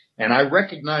side. And I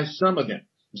recognize some of them.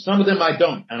 Some of them I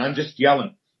don't, and I'm just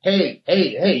yelling, hey,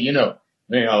 hey,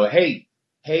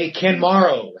 Ken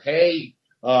Morrow, hey,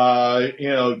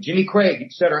 Jimmy Craig,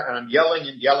 etc. And I'm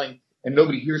yelling, and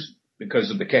nobody hears me because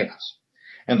of the chaos.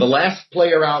 And the last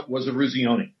player out was a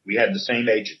Ruzioni. We had the same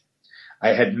agent. I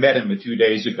had met him a few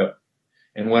days ago.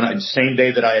 And the same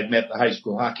day that I had met the high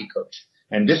school hockey coach.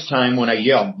 And this time when I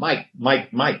yell, Mike,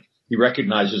 he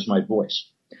recognizes my voice.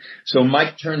 So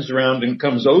Mike turns around and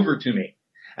comes over to me.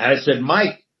 And I said,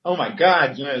 Mike, oh my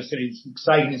God, I said, it's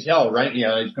exciting as hell, right?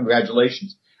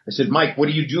 Congratulations. I said, Mike, what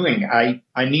are you doing?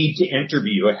 I need to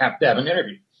interview you. I have to have an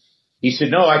interview. He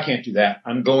said, no, I can't do that.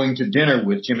 I'm going to dinner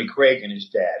with Jimmy Craig and his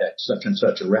dad at such and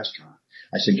such a restaurant.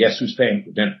 I said, guess who's paying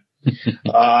for dinner?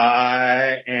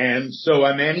 And so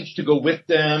I managed to go with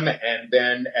them. And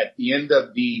then at the end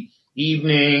of the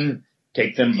evening,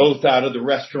 take them both out of the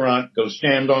restaurant, go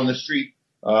stand on the street,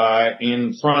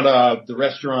 in front of the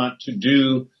restaurant to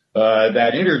do,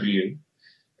 that interview.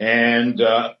 And,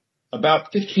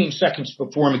 about 15 seconds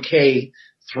before McKay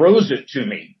throws it to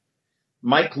me,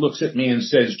 Mike looks at me and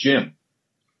says, Jim,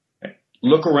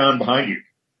 look around behind you.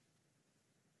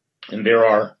 And there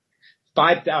are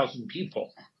 5,000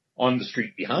 people on the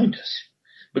street behind us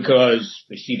because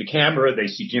they see the camera, they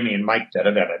see Jimmy and Mike,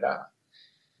 da-da-da-da-da.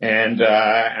 And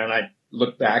I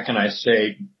look back and I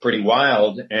say, pretty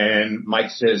wild. And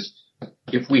Mike says,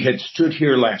 if we had stood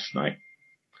here last night,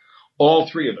 all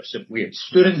three of us, if we had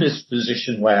stood in this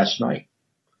position last night,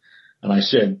 and I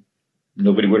said,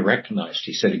 nobody would have recognized.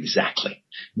 He said, exactly.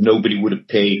 Nobody would have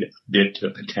paid a bit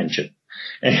of attention.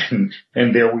 And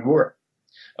there we were.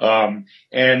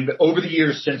 And over the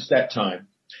years since that time,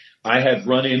 I have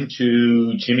run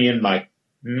into Jimmy and Mike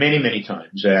many, many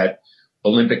times at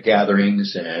Olympic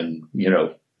gatherings and,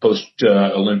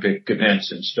 post-Olympic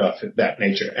events and stuff of that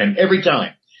nature. And every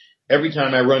time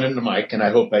I run into Mike, and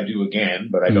I hope I do again,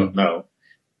 but I don't know,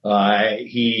 I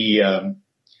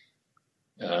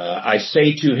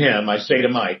say to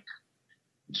Mike,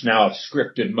 it's now a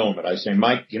scripted moment. I say,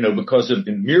 Mike, because of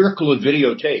the miracle of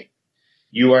videotape,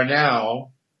 you are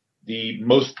now the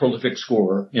most prolific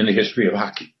scorer in the history of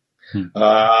hockey.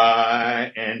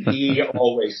 And he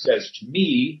always says to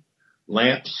me,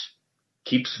 Lamps,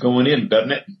 keeps going in,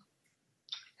 doesn't it?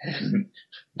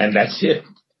 And that's it.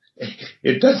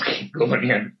 It does keep going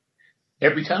in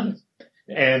every time.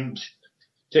 And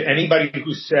to anybody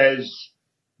who says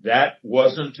that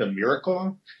wasn't a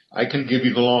miracle, I can give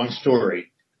you the long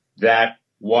story. That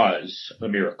was a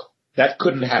miracle. That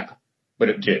couldn't happen, but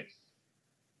it did.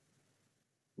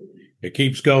 It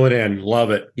keeps going in. Love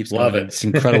it. Love it. It's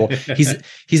incredible.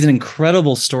 He's an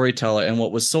incredible storyteller. And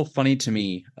what was so funny to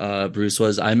me, Bruce,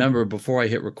 was I remember before I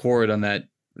hit record on that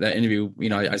interview,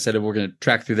 I said, we're going to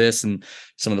track through this and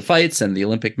some of the fights and the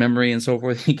Olympic memory and so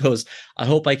forth. He goes, I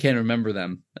hope I can remember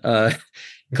them.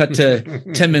 Cut to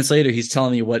 10 minutes later, he's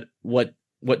telling me what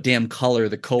damn color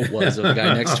the coat was of the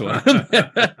guy next to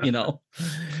him.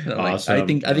 Awesome. I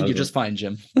think you're just fine,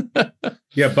 Jim.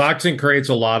 Yeah, boxing creates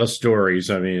a lot of stories.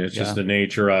 I mean, it's just the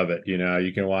nature of it. You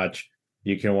can watch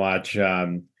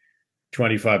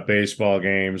 25 baseball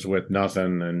games with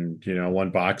nothing, and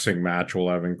one boxing match will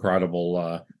have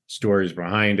incredible stories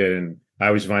behind it. And I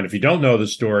always find if you don't know the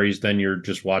stories, then you're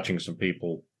just watching some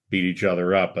people beat each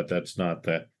other up. But that's not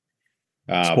that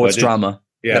sports drama.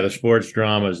 The sports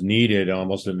drama is needed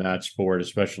almost in that sport,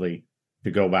 especially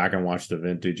to go back and watch the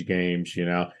vintage games.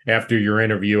 After your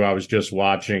interview, I was just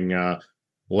watching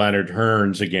Leonard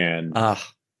Hearns again.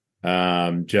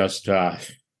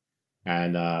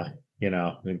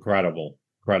 Incredible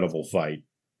fight.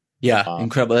 Yeah,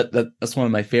 incredible. That's one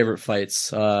of my favorite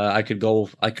fights. I could go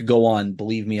on.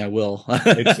 Believe me, I will.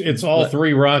 it's all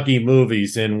three Rocky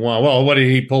movies in one. Well, what did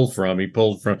he pull from? He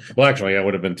pulled from. Well, actually, I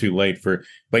would have been too late for.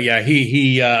 But yeah,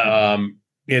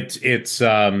 it's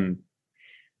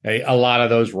a lot of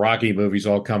those Rocky movies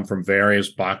all come from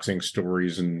various boxing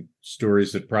stories and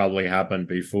stories that probably happened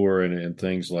before and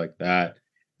things like that.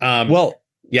 Go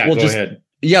ahead.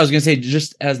 Yeah, I was going to say,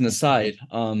 just as an aside,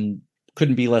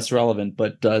 couldn't be less relevant,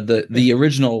 but the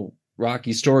original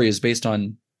Rocky story is based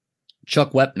on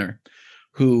Chuck Wepner,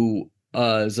 who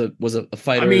was a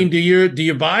fighter. I mean, do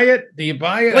you buy it? Do you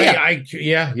buy it? Well,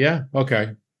 yeah.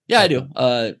 Okay. Yeah, I do.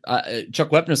 Chuck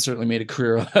Wepner certainly made a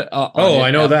career.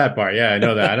 I know that part. Yeah, I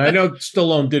know that. And I know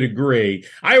Stallone did agree.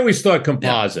 I always thought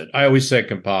composite. Yeah. I always said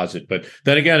composite. But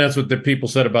then again, that's what the people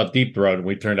said about Deep Throat, and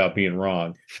we turned out being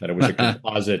wrong, that it was a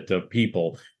composite of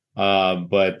people.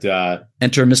 But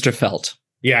enter Mr. Felt.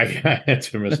 Yeah,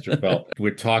 enter Mr. Felt.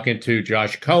 We're talking to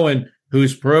Josh Cohen,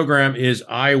 whose program is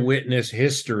Eyewitness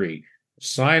History.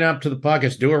 Sign up to the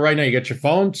podcast. Do it right now. You got your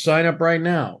phone? Sign up right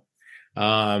now.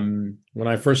 When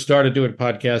I first started doing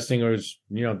podcasting, it was,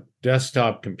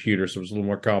 desktop computer, so it was a little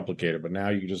more complicated. But now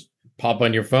you can just pop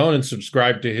on your phone and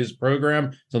subscribe to his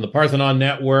program. It's on the Parthenon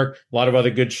Network. A lot of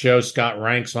other good shows. Scott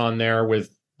Rank's on there with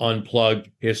Unplugged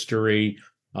History.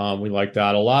 We like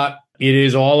that a lot. It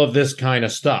is all of this kind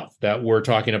of stuff that we're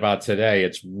talking about today.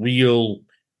 It's real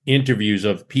interviews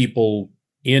of people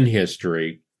in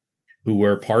history who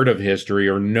were part of history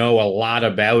or know a lot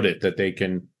about it that they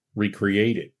can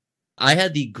recreate it. I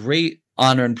had the great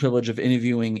honor and privilege of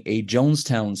interviewing a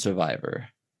Jonestown survivor,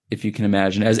 if you can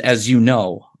imagine, as you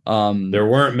know. There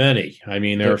weren't many. I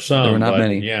mean, there are some. There were not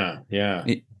many. Yeah.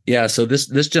 Yeah, so this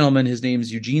gentleman, his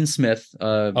name's Eugene Smith.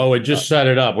 It just set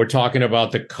it up. We're talking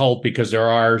about the cult because there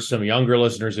are some younger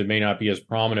listeners that may not be as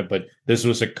prominent, but this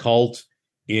was a cult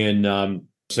in,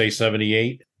 say,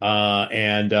 78.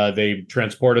 And they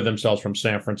transported themselves from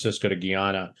San Francisco to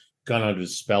Guyana, got under the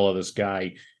spell of this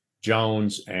guy,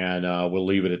 Jones, and we'll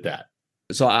leave it at that.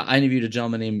 So I interviewed a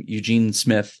gentleman named Eugene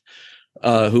Smith,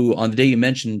 who on the day you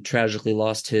mentioned tragically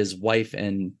lost his wife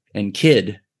and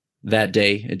kid that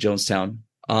day at Jonestown.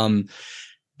 He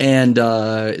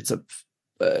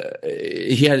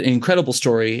had an incredible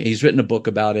story. He's written a book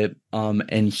about it.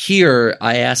 And here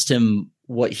I asked him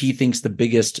what he thinks the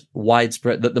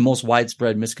most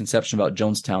widespread misconception about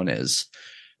Jonestown is.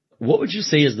 What would you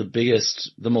say is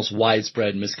the most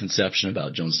widespread misconception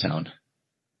about Jonestown?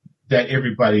 That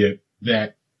everybody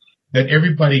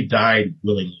died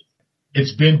willingly.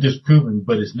 It's been disproven,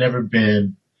 but it's never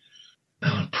been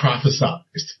prophesied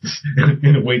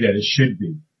in a way that it should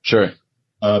be. Sure.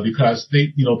 Because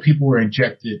people were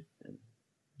injected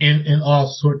in all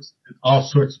sorts of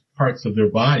parts of their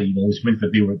body, which meant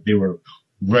that they were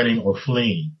running or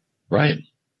fleeing. Right.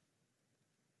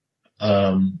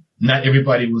 Not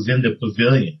everybody was in the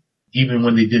pavilion. Even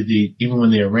when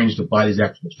they arranged the bodies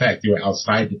after the fact, they were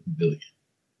outside the pavilion.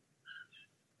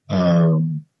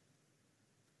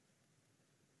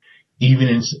 Even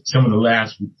in some of the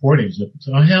last reportings,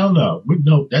 hell no.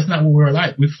 No, that's not what we're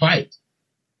like. We fight.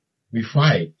 It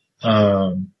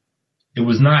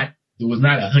was not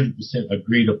 100%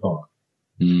 agreed upon.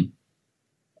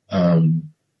 Mm-hmm.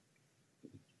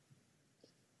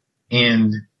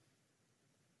 And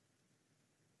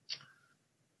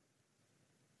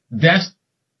that's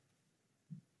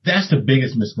the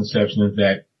biggest misconception, is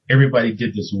that everybody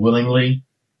did this willingly,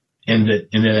 and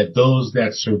that those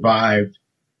that survived,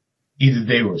 either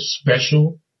they were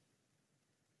special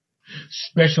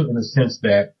in the sense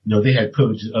that, they had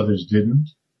privileges others didn't,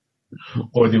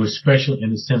 or they were special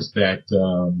in the sense that,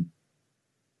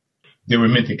 they were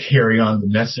meant to carry on the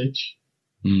message,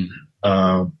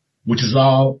 which is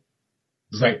all,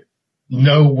 it's like,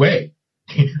 no way.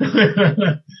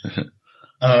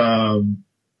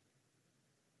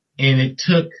 And it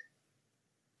took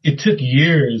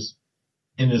years,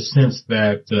 in the sense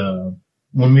that,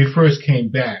 when we first came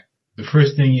back, the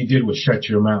first thing you did was shut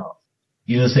your mouth.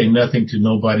 You didn't say nothing to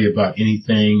nobody about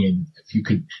anything. And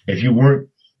if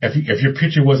your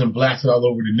picture wasn't blasted all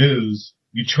over the news,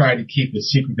 you try to keep it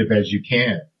secretive as you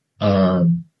can.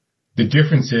 The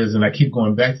difference is, and I keep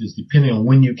going back to this, depending on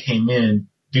when you came in,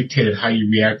 dictated how you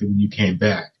reacted when you came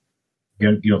back.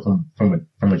 From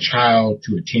a child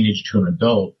to a teenager to an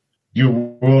adult, your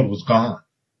world was gone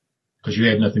because you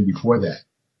had nothing before that.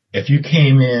 If you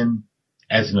came in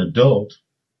as an adult,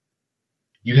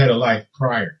 you had a life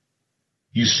prior.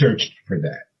 You searched for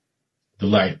that, the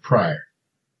life prior.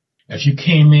 If you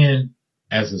came in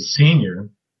as a senior,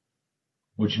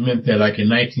 which meant that like in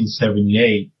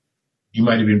 1978, you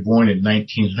might have been born in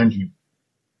 1900,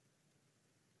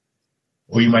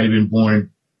 or you might have been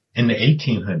born in the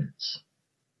 1800s.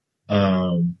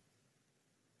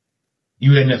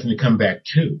 You had nothing to come back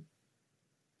to,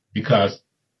 because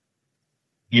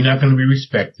you're not going to be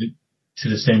respected to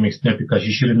the same extent because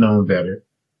you should have known better.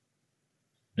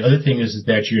 The other thing is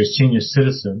that you're a senior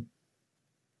citizen,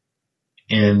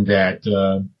 and that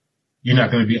you're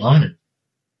not going to be honored.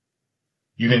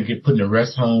 You're going to get put in a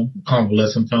rest home,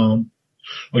 convalescent home,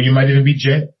 or you might even be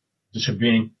jailed just for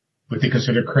being what they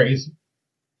consider crazy.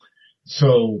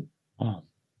 So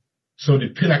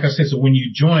like I said, so when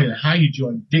you joined and how you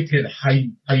joined dictated how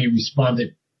you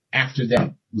responded after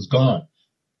that was gone.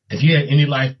 If you had any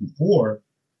life before,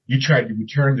 you tried to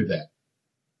return to that.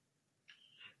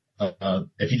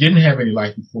 If you didn't have any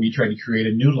life before, you tried to create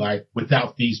a new life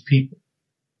without these people.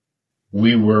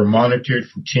 We were monitored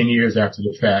for 10 years after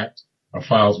the fact. Our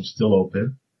files were still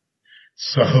open.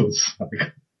 So it's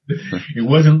like, it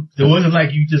wasn't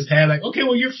like you just had like, okay,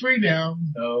 well, you're free now.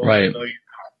 No, right.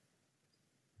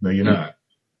 No, you're not.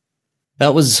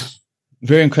 That was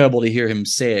very incredible to hear him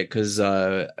say it, because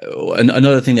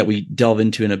another thing that we delve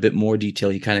into in a bit more detail,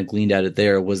 he kind of gleaned at it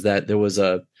there, was that there was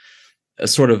a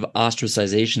sort of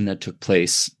ostracization that took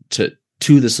place to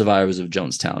the survivors of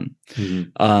Jonestown.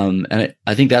 Mm-hmm. And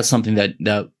I think that's something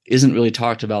that isn't really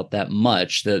talked about that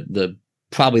much.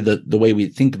 Probably the way we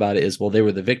think about it is, well, they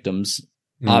were the victims,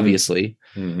 obviously.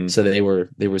 Mm-hmm. So they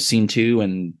were seen to,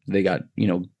 and they got,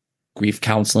 grief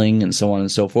counseling and so on and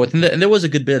so forth. And there was a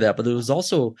good bit of that, but there was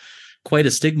also quite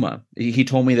a stigma. He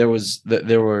told me there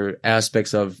were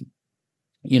aspects of,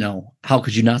 how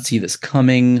could you not see this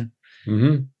coming?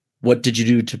 Mm-hmm. What did you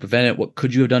do to prevent it? What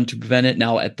could you have done to prevent it?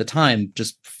 Now, at the time,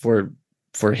 just for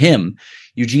him,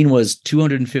 Eugene was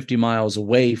 250 miles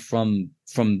away from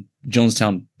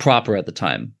Jonestown proper at the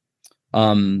time.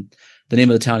 The name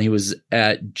of the town he was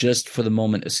at, just for the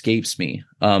moment, escapes me.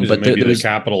 But maybe the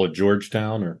capital of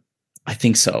Georgetown, or I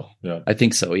think so. Yeah, I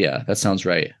think so. Yeah, that sounds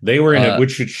right. They were in it,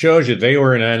 which shows you they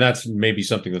were in, and that's maybe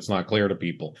something that's not clear to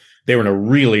people. They were in a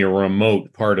really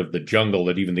remote part of the jungle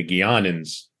that even the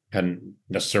Guianans hadn't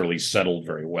necessarily settled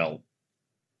very well.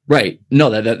 Right.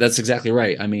 No, that's exactly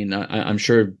right. I mean, I'm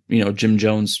sure, Jim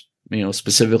Jones,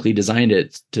 specifically designed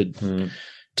it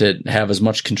to have as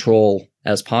much control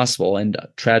as possible. And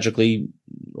tragically,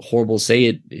 horrible to say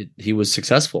it, he was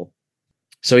successful.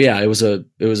 So yeah, it was a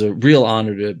real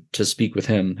honor to speak with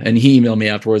him. And he emailed me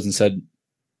afterwards and said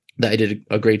that I did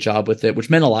a great job with it, which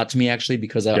meant a lot to me, actually,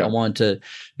 because I wanted to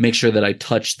make sure that I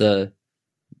touched the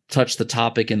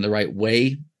topic in the right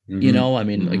way. Mm-hmm. I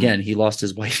mean, again, he lost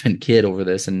his wife and kid over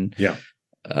this, and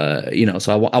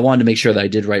so I wanted to make sure that I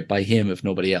did right by him, if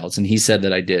nobody else. And he said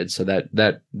that I did. So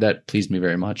that pleased me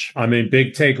very much. I mean,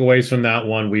 big takeaways from that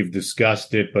one. We've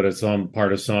discussed it, but some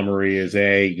part of summary is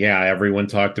everyone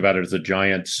talked about it as a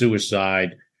giant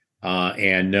suicide.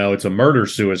 And no, it's a murder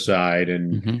suicide.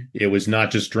 And it was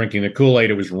not just drinking the Kool-Aid.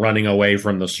 It was running away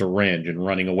from the syringe and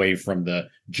running away from the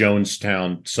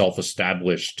Jonestown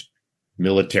self-established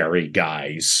military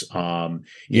guys.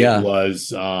 It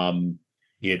was, and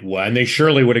they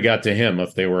surely would have got to him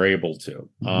if they were able to.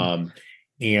 And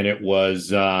it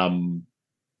was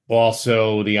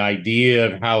also the idea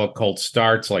of how a cult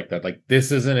starts like that. Like,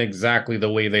 this isn't exactly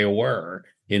the way they were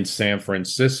in San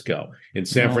Francisco. In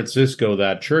San Francisco,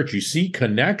 that church, you see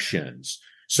connections.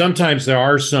 Sometimes there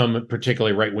are some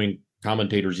particularly right-wing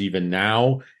commentators even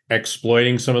now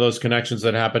exploiting some of those connections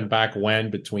that happened back when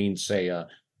between, say,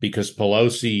 because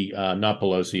Feinstein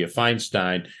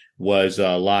was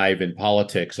live in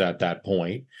politics at that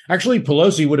point. Actually,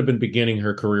 Pelosi would have been beginning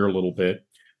her career a little bit,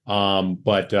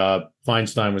 but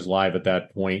Feinstein was live at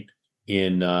that point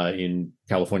in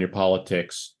California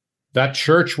politics. That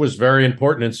church was very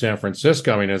important in San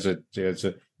Francisco. I mean,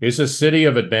 it's a city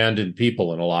of abandoned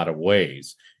people in a lot of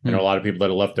ways. And a lot of people that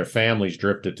have left their families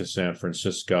drifted to San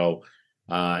Francisco.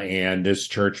 And this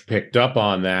church picked up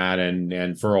on that.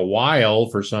 And for a while,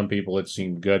 for some people, it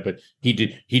seemed good. But he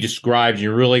describes,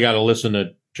 you really got to listen to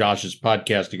Josh's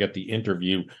podcast to get the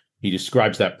interview. He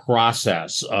describes that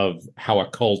process of how a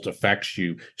cult affects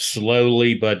you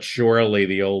slowly but surely,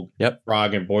 the old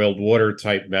frog in boiled water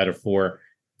type metaphor.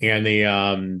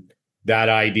 And that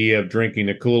idea of drinking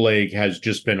the Kool-Aid has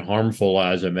just been harmful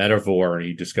as a metaphor. And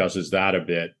he discusses that a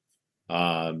bit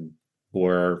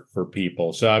for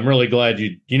people. So I'm really glad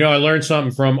I learned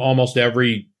something from almost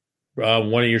every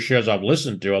one of your shows I've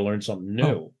listened to. I learned something new.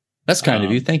 Oh, that's kind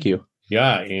of you. Thank you.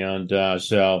 Yeah. And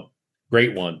so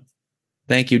great one.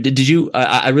 Thank you. Did you,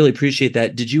 I really appreciate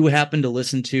that. Did you happen to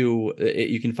listen to,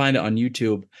 you can find it on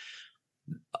YouTube,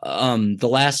 the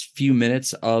last few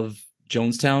minutes of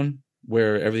Jonestown,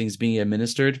 where everything's being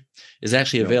administered, is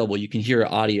actually available. You can hear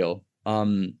audio.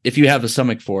 If you have a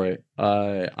stomach for it,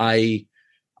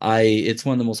 it's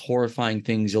one of the most horrifying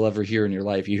things you'll ever hear in your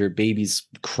life. You hear babies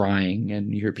crying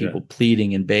and you hear people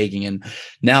pleading and begging. And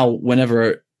now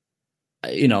whenever,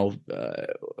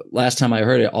 last time I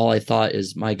heard it, all I thought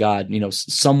is, my God,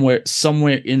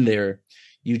 somewhere in there,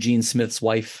 Eugene Smith's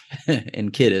wife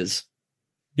and kid is.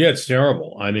 Yeah, it's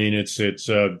terrible. I mean, it's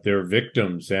they're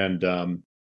victims, and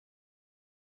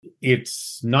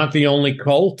it's not the only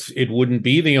cult. It wouldn't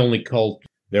be the only cult.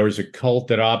 There was a cult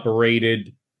that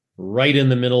operated right in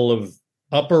the middle of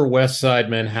Upper West Side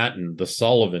Manhattan, the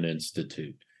Sullivan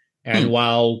Institute. And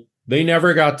while they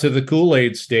never got to the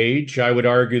Kool-Aid stage, I would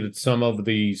argue that some of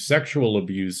the sexual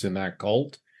abuse in that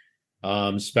cult,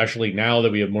 especially now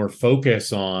that we have more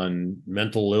focus on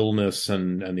mental illness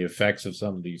and the effects of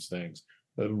some of these things,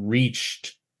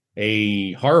 reached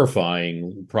a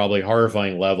probably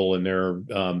horrifying level in their,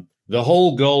 the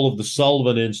whole goal of the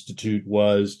Sullivan Institute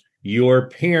was your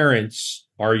parents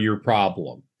are your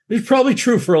problem. It's probably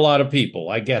true for a lot of people.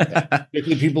 I get that.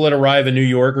 Particularly people that arrive in New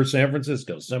York or San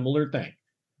Francisco, similar thing.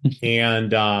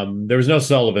 And there was no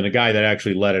Sullivan. A guy that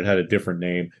actually led it had a different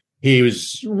name. He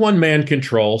was one-man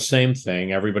control, same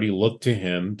thing. Everybody looked to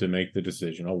him to make the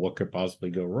decision. Oh, what could possibly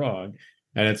go wrong?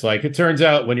 And it's like, it turns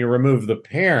out when you remove the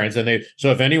parents,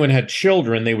 so if anyone had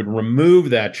children, they would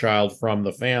remove that child from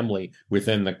the family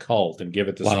within the cult and give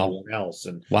it to someone else.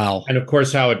 And and of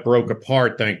course, how it broke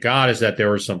apart, thank God, is that there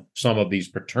were some of these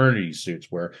paternity suits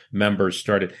where members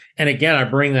started. And again, I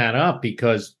bring that up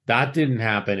because that didn't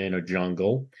happen in a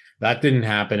jungle. That didn't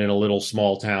happen in a little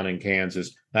small town in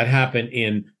Kansas. That happened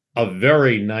in a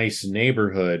very nice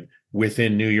neighborhood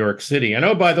within New York City. And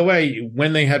oh, by the way,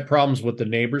 when they had problems with the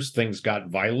neighbors, things got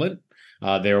violent.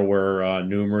 There were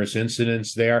numerous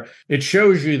incidents there. It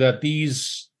shows you that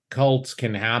these cults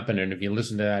can happen. And if you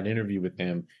listen to that interview with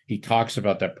him, he talks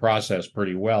about that process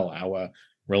pretty well, how a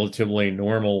relatively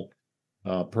normal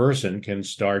person can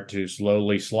start to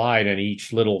slowly slide. And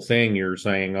each little thing you're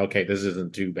saying, okay, this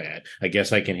isn't too bad. I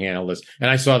guess I can handle this. And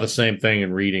I saw the same thing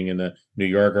in reading in the New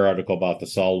Yorker article about the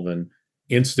Sullivan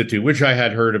Institute, which I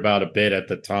had heard about a bit at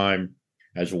the time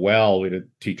as well. We had a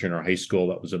teacher in our high school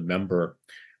that was a member,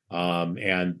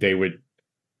 and they would,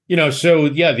 so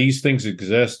yeah, these things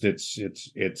exist. It's and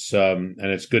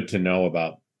it's good to know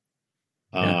about.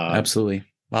 Absolutely.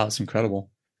 Wow, it's incredible.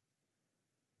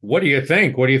 What do you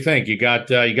think? You got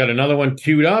another one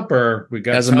queued up, or we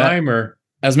got time? Or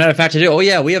as a matter of fact, I do. Oh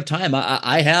yeah, we have time.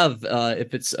 I have,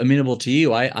 if it's amenable to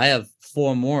you, I have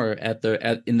 4 more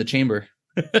in the chamber.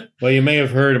 Well, you may have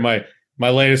heard in my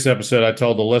latest episode, I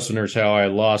told the listeners how I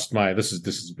lost this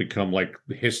has become like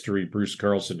history, Bruce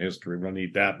Carlson history. We don't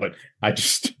need that, but I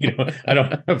just, I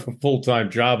don't have a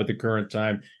full-time job at the current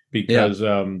time because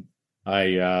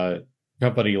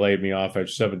company laid me off after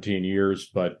 17 years,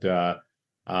 but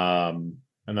and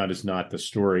that is not the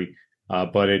story,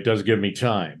 but it does give me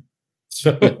time.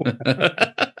 So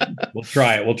we'll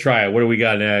try it. What do we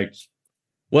got next?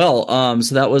 Well,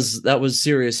 so that was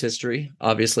serious history,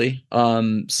 obviously.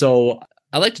 So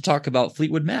I like to talk about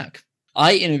Fleetwood Mac.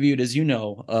 I interviewed, as you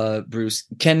know, Bruce,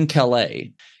 Ken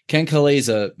Calais. Ken Calais is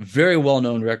a very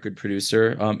well-known record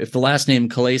producer. If the last name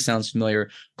Calais sounds familiar,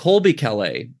 Colby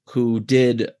Calais, who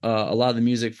did a lot of the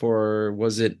music for,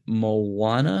 was it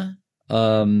Moana?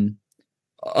 Coco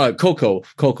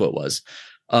it was.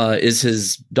 is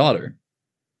his daughter.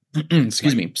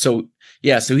 Excuse me. So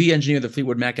he engineered the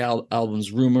Fleetwood Mac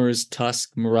albums Rumors,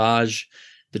 Tusk, Mirage,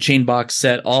 the Chain Box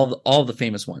set, all the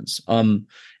famous ones. And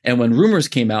when Rumors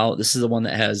came out, this is the one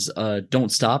that has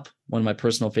Don't Stop, one of my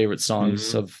personal favorite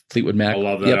songs of Fleetwood Mac. I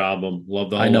love that album. Love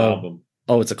the whole album.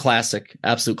 Oh, it's a classic,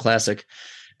 absolute classic.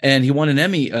 And he won an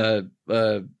Emmy, a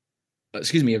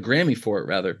Grammy for it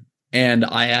rather. And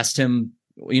I asked him,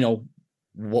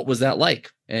 what was that like?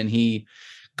 And he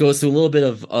goes through a little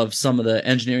bit of some of the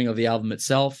engineering of the album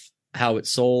itself, how it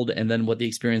sold, and then what the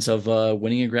experience of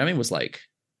winning a Grammy was like.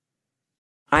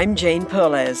 I'm Jane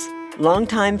Perlez,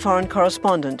 longtime foreign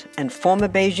correspondent and former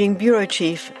Beijing bureau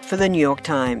chief for the New York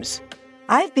Times.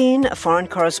 I've been a foreign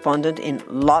correspondent in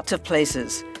lots of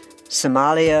places: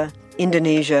 Somalia,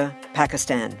 Indonesia,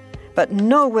 Pakistan, but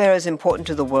nowhere as important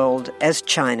to the world as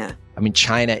China. I mean,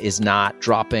 China is not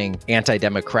dropping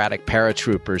anti-democratic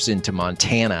paratroopers into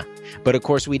Montana. But of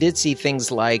course, we did see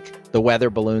things like the weather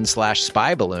balloon /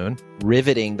 spy balloon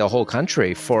riveting the whole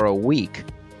country for a week.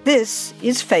 This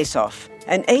is Face Off,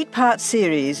 an 8-part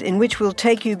series in which we'll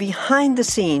take you behind the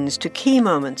scenes to key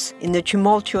moments in the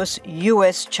tumultuous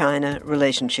U.S.-China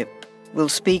relationship. We'll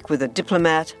speak with a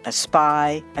diplomat, a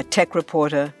spy, a tech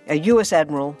reporter, a U.S.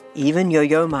 admiral, even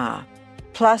Yo-Yo Ma.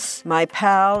 Plus, my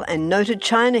pal and noted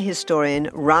China historian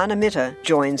Rana Mitter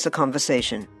joins the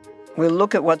conversation. We'll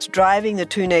look at what's driving the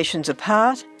two nations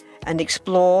apart and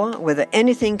explore whether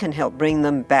anything can help bring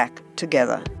them back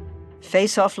together.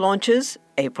 Face Off launches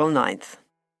April 9th.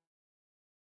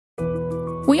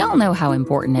 We all know how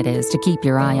important it is to keep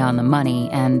your eye on the money,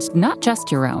 and not just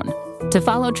your own. To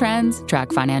follow trends,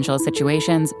 track financial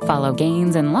situations, follow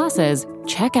gains and losses,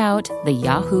 check out the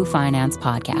Yahoo Finance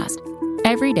podcast.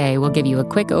 Every day, we'll give you a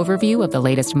quick overview of the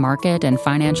latest market and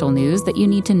financial news that you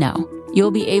need to know.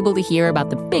 You'll be able to hear about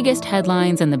the biggest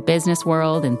headlines in the business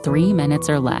world in 3 minutes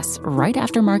or less, right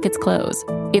after markets close.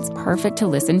 It's perfect to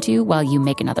listen to while you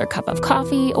make another cup of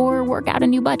coffee or work out a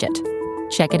new budget.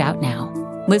 Check it out now.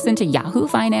 Listen to Yahoo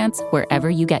Finance wherever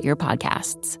you get your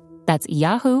podcasts. That's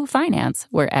Yahoo Finance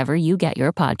wherever you get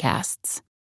your podcasts.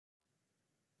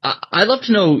 I'd love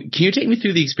to know, can you take me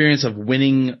through the experience of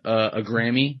winning a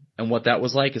Grammy and what that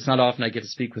was like? It's not often I get to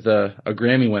speak with a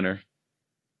Grammy winner.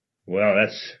 Well,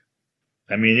 it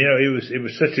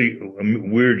was such a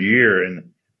weird year.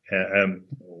 And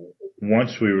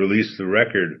once we released the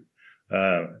record,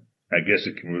 I guess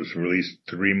it was released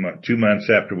 2 months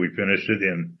after we finished it.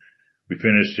 And we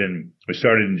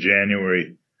started in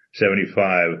January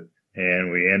 75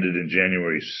 and we ended in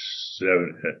January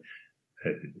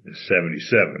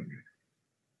 77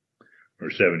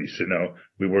 or 76. No,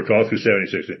 we worked all through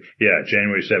 76. Yeah,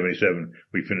 January 77,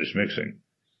 we finished mixing.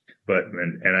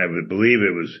 And I would believe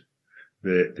it was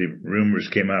the Rumors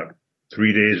came out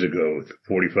 3 days ago,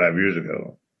 45 years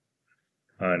ago,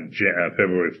 on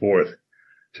February 4th,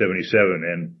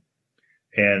 77.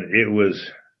 And it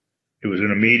was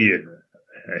an immediate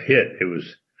hit. It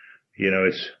was,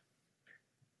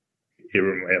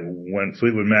 when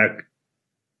Fleetwood Mac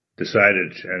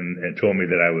decided and told me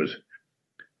that I was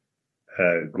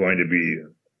going to be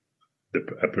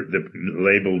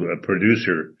labeled a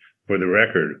producer for the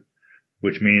record,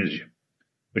 which means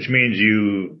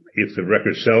if the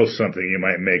record sells something,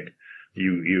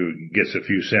 you gets a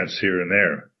few cents here and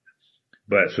there.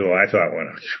 But so I thought,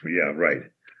 well, yeah, right.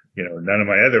 None of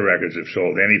my other records have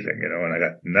sold anything, and I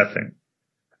got nothing.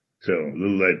 So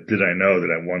little did I know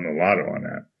that I won the lotto on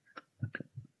that.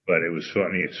 But it was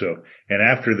funny. So, and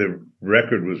after the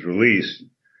record was released,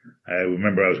 I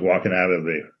remember I was walking out of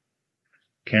the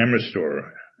camera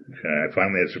store. I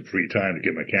finally had some free time to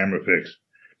get my camera fixed,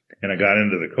 and I got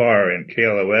into the car, and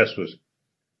KLOS was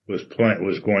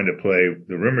going to play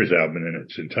the Rumors album in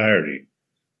its entirety.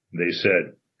 They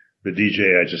said, the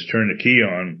DJ, I just turned the key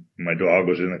on. My dog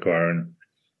was in the car, and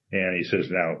he says,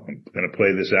 now I'm going to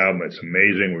play this album. It's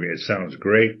amazing. It sounds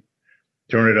great.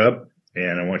 Turn it up,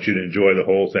 and I want you to enjoy the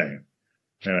whole thing.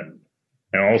 And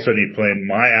all of a sudden he played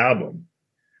my album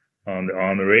on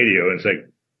the radio. And it's like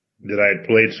that I had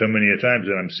played so many times,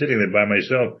 and I'm sitting there by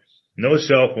myself, no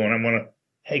cell phone. I want to,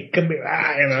 hey, come here.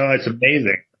 It's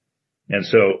amazing. And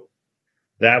so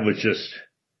that was just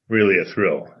really a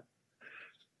thrill.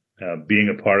 Being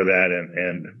a part of that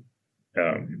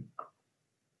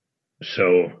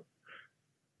so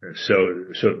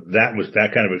that was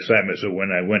that kind of excitement. So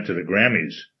when I went to the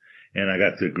Grammys and I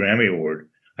got the Grammy Award,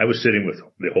 I was sitting with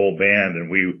the whole band,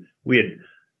 and we had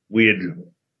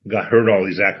heard all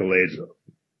these accolades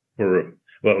it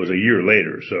was a year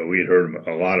later, so we had heard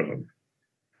a lot of them.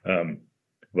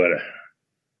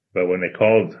 But when they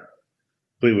called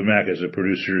Fleetwood Mac as the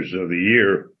producers of the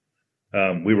year,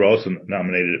 We were also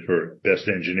nominated for Best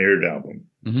Engineered Album.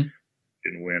 Mm-hmm.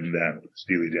 Didn't win that.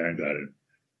 Steely Dan got it.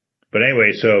 But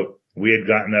anyway, so we had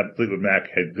gotten up, Fleetwood Mac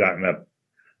had gotten up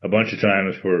a bunch of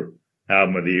times for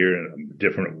Album of the Year and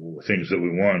different things that we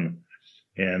won.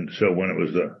 And so when it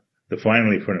was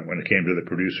when it came to the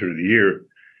Producer of the Year,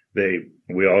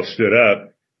 we all stood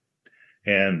up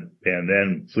and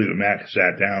then Fleetwood Mac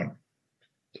sat down.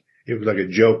 It was like a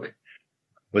joke.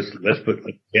 Let's put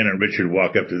Ken and Richard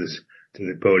walk up to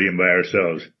the podium by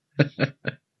ourselves.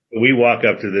 We walk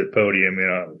up to the podium,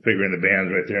 figuring the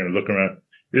band's right there and look around.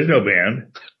 There's no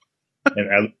band.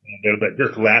 And they're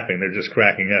just laughing. They're just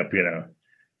cracking up,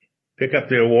 Pick up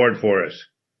the award for us.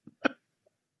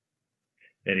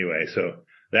 Anyway, so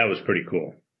that was pretty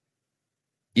cool.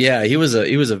 Yeah, he was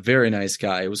a very nice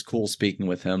guy. It was cool speaking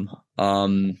with him.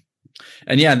 And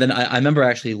then I remember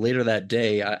actually later that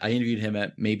day, I interviewed him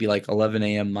at maybe like 11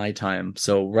 a.m. my time.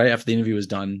 So right after the interview was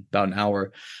done, about an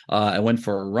hour, I went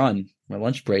for a run, my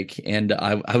lunch break, and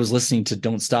I was listening to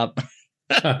Don't Stop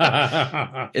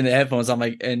in the headphones. I'm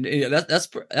like, and that's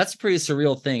a pretty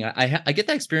surreal thing. I get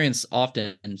that experience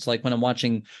often. It's like when I'm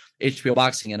watching HBO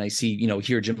boxing and I see,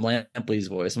 hear Jim Lampley's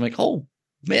voice. I'm like, oh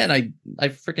man, I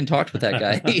freaking talked with that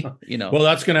guy. Well,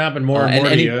 that's going to happen more and more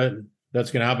to you.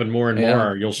 That's going to happen more and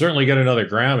more. You'll certainly get another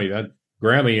Grammy. That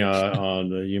Grammy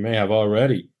you may have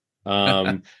already.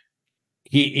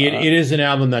 It is an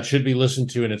album that should be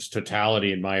listened to in its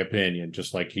totality, in my opinion,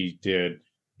 just like he did.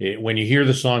 When you hear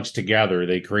the songs together,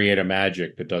 they create a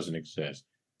magic that doesn't exist.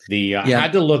 I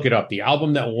had to look it up. The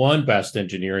album that won Best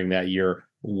Engineering that year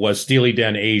was Steely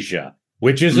Dan Asia,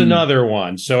 which is another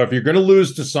one. So if you're going to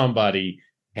lose to somebody,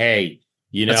 hey,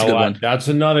 that's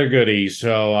another goodie.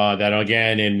 So that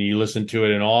again, and you listen to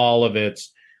it in all of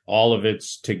its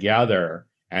together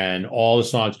and all the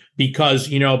songs, because,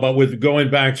 but with going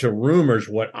back to Rumors,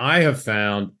 what I have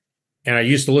found, and I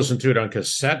used to listen to it on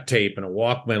cassette tape and a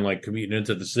Walkman, like commuting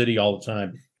into the city all the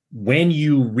time. When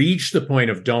you reach the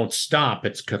point of Don't Stop,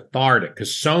 it's cathartic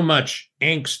because so much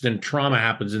angst and trauma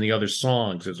happens in the other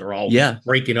songs as they're all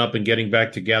breaking up and getting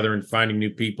back together and finding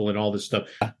new people and all this stuff.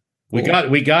 We got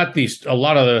a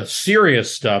lot of the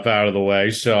serious stuff out of the way,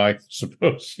 so I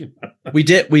suppose we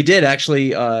did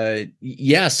actually.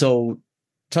 So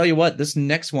tell you what, this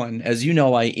next one, as you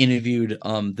know, I interviewed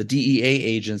the DEA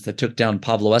agents that took down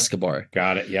Pablo Escobar.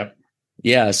 Got it. Yep.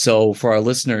 Yeah. So for our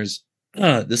listeners,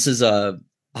 this is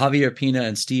Javier Pina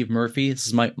and Steve Murphy. This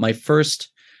is my first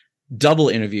double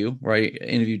interview where I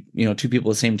interviewed, two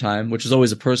people at the same time, which is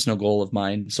always a personal goal of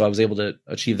mine. So I was able to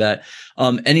achieve that.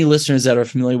 Any listeners that are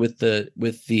familiar with the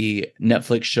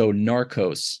Netflix show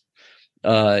Narcos,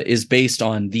 is based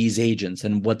on these agents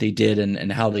and what they did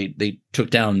and how they took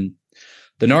down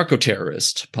the narco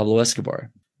terrorist Pablo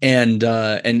Escobar. And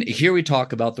here we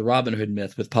talk about the Robin Hood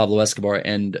myth with Pablo Escobar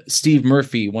and Steve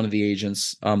Murphy, one of the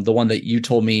agents, the one that you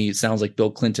told me sounds like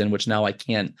Bill Clinton, which now I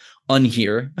can't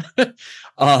unhear.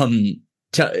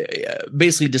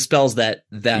 Basically dispels that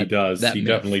he does. He myth.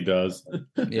 Definitely does.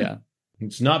 Yeah.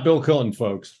 It's not Bill Clinton,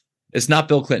 folks. It's not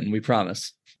Bill Clinton, we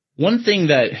promise. One thing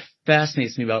that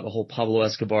fascinates me about the whole Pablo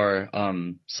Escobar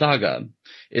saga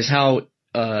is how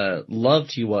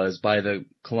loved he was by the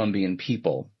Colombian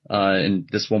people. And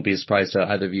this won't be a surprise to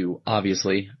either of you,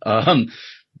 obviously.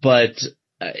 But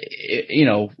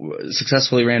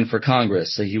successfully ran for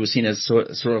Congress. So he was seen as sort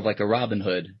of like a Robin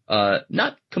Hood,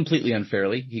 not completely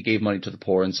unfairly. He gave money to the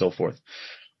poor and so forth.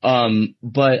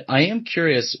 But I am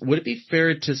curious, would it be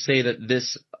fair to say that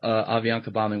this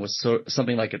Avianca bombing was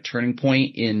something like a turning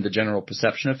point in the general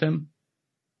perception of him?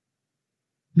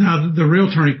 No, the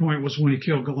real turning point was when he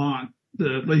killed Galán,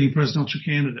 the leading presidential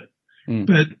candidate.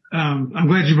 But I'm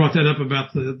glad you brought that up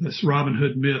about this Robin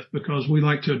Hood myth, because we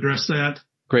like to address that.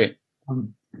 Great.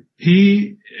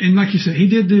 And like you said, he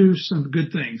did do some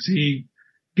good things. He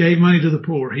gave money to the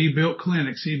poor. He built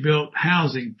clinics. He built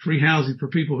housing, free housing for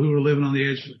people who were living on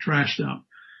the edge of a trash dump.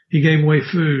 He gave away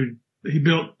food. He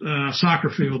built soccer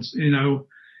fields, and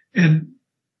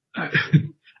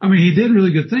I mean, he did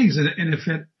really good things. And if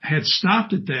it had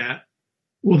stopped at that,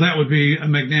 well, that would be a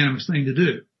magnanimous thing to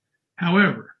do.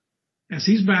 However, as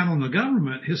he's battling the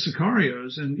government, his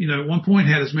sicarios, and, at one point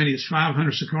had as many as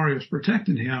 500 sicarios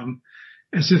protecting him,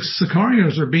 as if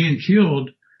sicarios are being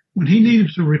killed, when he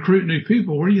needed to recruit new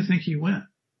people, where do you think he went?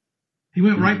 He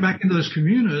went right back into those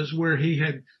communas where he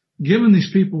had given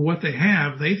these people what they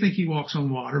have. They think he walks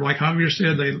on water. Like Javier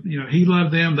said, he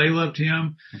loved them. They loved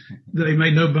him. They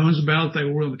made no bones about it. They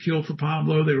were willing to kill for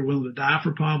Pablo. They were willing to die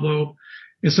for Pablo.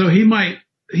 And so he might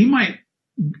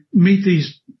meet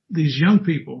these young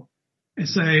people and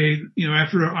say,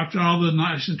 after all the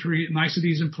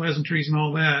niceties and pleasantries and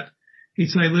all that, he'd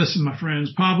say, listen, my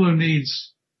friends, Pablo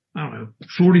needs,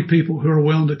 40 people who are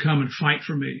willing to come and fight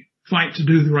for me, fight to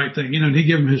do the right thing. And he'd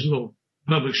give them his little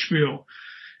public spiel.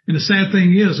 And the sad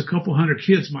thing is a couple hundred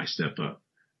kids might step up.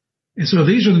 And so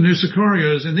these are the new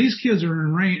Sicarios, and these kids are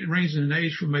ranging in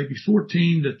age from maybe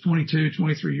 14 to 22,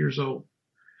 23 years old.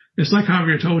 It's like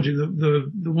Javier told you,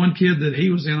 the one kid that he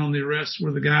was in on the arrest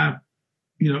where the guy,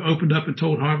 opened up and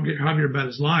told Javier about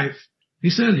his life. He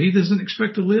said he doesn't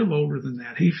expect to live older than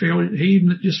that. He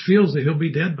just feels that he'll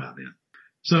be dead by then.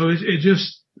 So it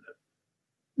just,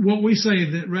 what we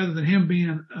say that rather than him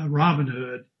being a Robin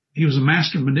Hood, he was a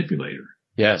master manipulator.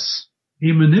 Yes.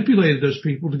 He manipulated those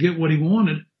people to get what he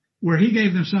wanted, where he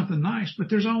gave them something nice, but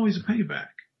there's always a payback.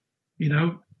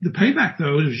 The payback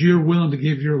though is you're willing to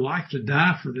give your life to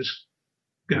die for this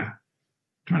guy. I'm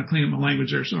trying to clean up my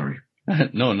language there. Sorry.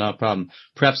 No, not a problem.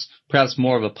 Perhaps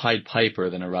more of a Pied Piper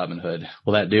than a Robin Hood.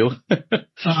 Will that do?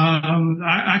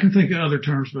 I can think of other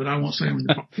terms, but I won't say them in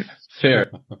the podcast.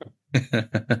 Fair.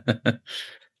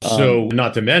 So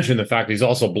not to mention the fact that he's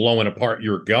also blowing apart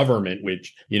your government,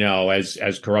 which,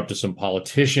 as corrupt as some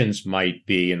politicians might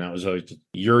be. And that was always,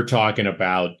 you're talking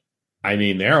about,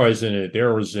 there was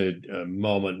a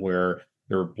moment where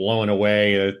they were blowing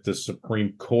away the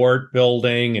Supreme Court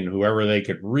building and whoever they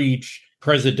could reach,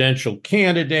 presidential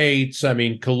candidates.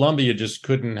 Colombia just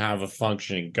couldn't have a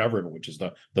functioning government, which is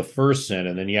the first sin.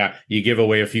 And then, you give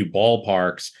away a few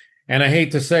ballparks. And I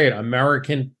hate to say it,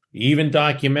 American, even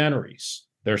documentaries,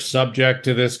 they're subject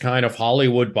to this kind of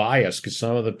Hollywood bias because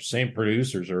some of the same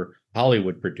producers are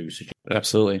Hollywood producers.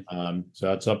 Absolutely. So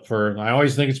that's up for, I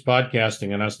always think it's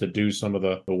podcasting and us to do some of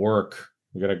the work.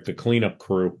 We got the cleanup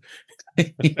crew.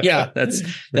 Yeah,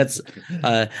 that's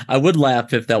I would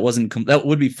laugh if that wasn't, that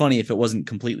would be funny if it wasn't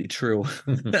completely true.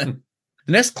 The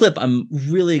next clip I'm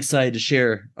really excited to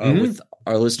share with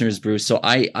our listeners, Bruce. So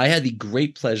I had the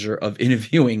great pleasure of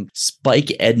interviewing Spike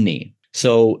Edney.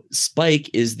 So Spike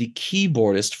is the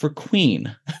keyboardist for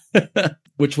Queen,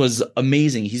 which was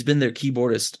amazing. He's been their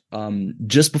keyboardist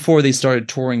just before they started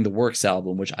touring the Works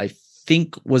album, which I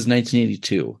think was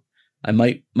 1982. I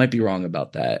might be wrong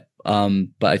about that,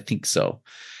 but I think so.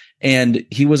 And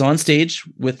he was on stage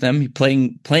with them,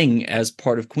 playing as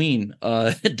part of Queen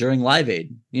during Live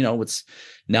Aid. What's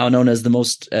now known as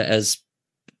as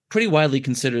pretty widely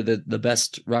considered the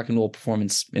best rock and roll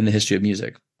performance in the history of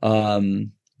music.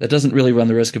 That doesn't really run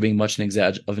the risk of being much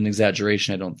of an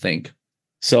exaggeration, I don't think.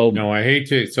 So no, I hate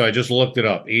to. So I just looked it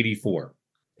up. 84,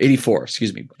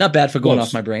 excuse me. Not bad for going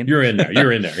off my brain. You're in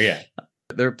there. Yeah.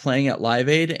 They're playing at Live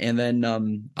Aid, and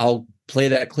then I'll play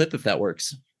that clip if that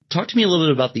works. Talk to me a little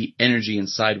bit about the energy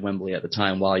inside Wembley at the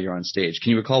time while you're on stage.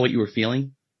 Can you recall what you were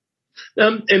feeling?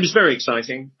 It was very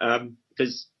exciting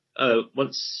because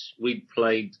once we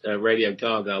played Radio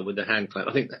Gaga with the hand clap,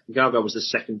 I think Gaga was the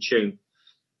second tune.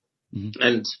 Mm-hmm.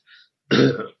 And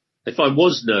if I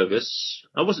was nervous,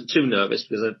 I wasn't too nervous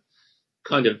because I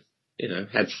kind of,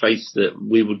 had faith that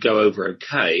we would go over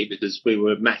okay because we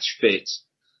were match fit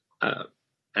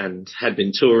and had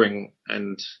been touring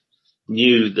and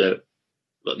knew that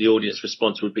what the audience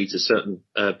response would be to certain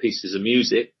pieces of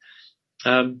music.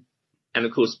 And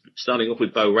of course, starting off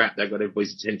with Bo Rap, that got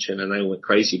everybody's attention and they all went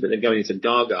crazy. But then going into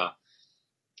Gaga,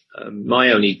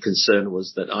 my only concern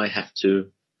was that I have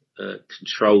to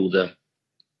control the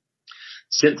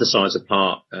synthesizer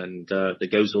part and that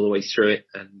goes all the way through it,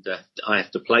 and I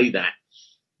have to play that.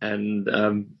 And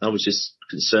I was just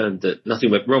concerned that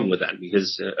nothing went wrong with that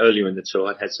because earlier in the tour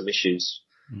I'd had some issues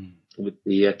with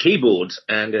the keyboard,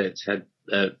 and it had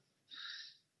been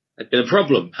a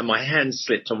problem, and my hand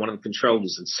slipped on one of the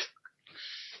controls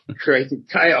and created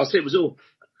chaos. It was all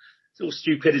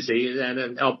stupidity and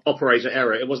an operator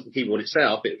error. It wasn't the keyboard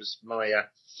itself; it was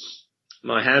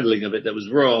my handling of it that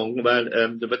was wrong. But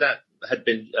that had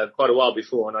been quite a while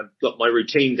before, and I'd got my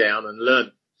routine down and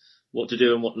learned what to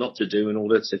do and what not to do in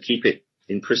order to keep it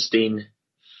in pristine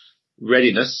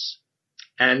readiness.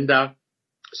 And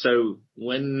so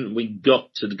when we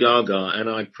got to the Gaga and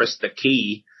I pressed the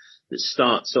key that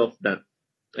starts off that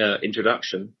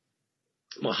introduction,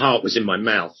 my heart was in my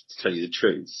mouth, to tell you the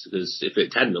truth, because if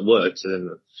it hadn't worked,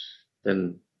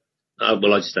 then I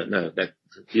just don't know. That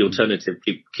the alternative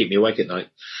keep me awake at night.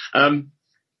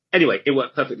 Anyway, it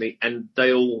worked perfectly, and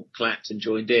they all clapped and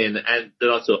joined in. And then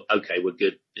I thought, okay, we're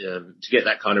good to get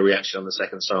that kind of reaction on the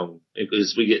second song,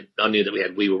 because I knew that we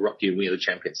had "We Will Rock You" and "We Are the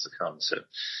Champions" to come. So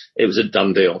it was a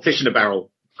done deal. Fish in a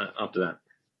barrel after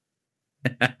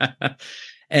that.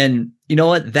 And you know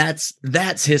what?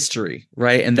 That's history,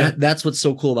 right? And that's what's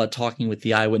so cool about talking with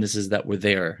the eyewitnesses that were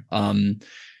there.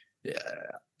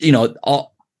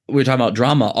 we're talking about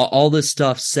drama, all this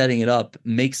stuff setting it up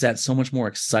makes that so much more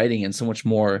exciting and so much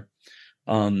more,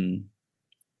 I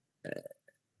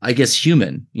guess,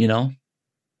 human, you know?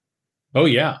 Oh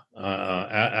yeah,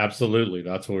 absolutely.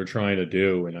 That's what we're trying to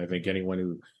do. And I think anyone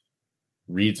who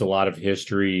reads a lot of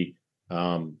history,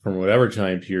 from whatever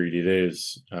time period it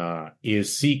is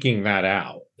seeking that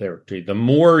out. The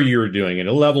more you're doing it,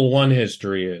 a level 1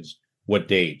 history is what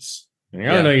dates. And you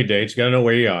gotta know your dates, you gotta know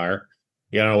where you are,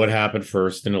 you gotta know what happened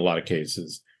first in a lot of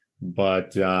cases,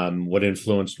 but what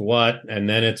influenced what, and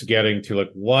then it's getting to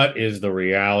like, what is the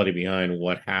reality behind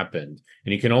what happened?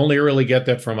 And you can only really get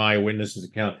that from Eyewitness's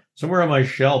account. Somewhere on my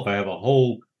shelf, I have a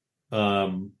whole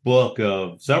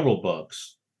several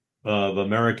books of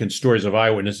American stories of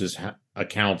eyewitnesses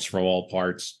accounts from all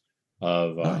parts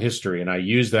of history. And I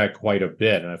use that quite a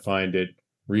bit. And I find it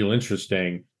real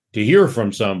interesting to hear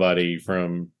from somebody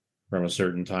from a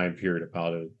certain time period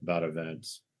about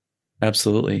events.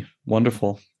 Absolutely.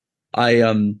 Wonderful.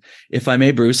 If I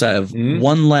may, Bruce, I have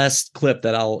one last clip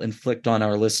that I'll inflict on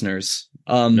our listeners.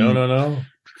 No.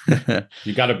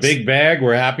 You got a big bag.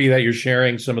 We're happy that you're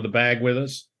sharing some of the bag with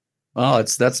us. Oh,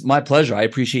 that's my pleasure. I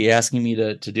appreciate you asking me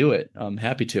to do it. I'm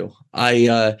happy to.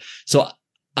 Last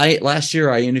year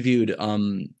I interviewed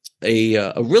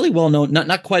a really well-known,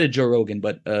 not quite a Joe Rogan,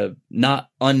 but not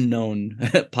unknown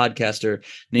podcaster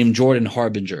named Jordan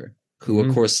Harbinger, who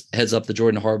of course heads up the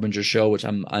Jordan Harbinger show, which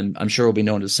I'm sure will be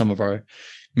known to some of our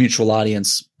mutual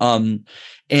audience. And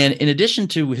in addition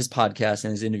to his podcast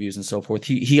and his interviews and so forth,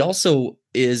 he also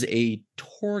is a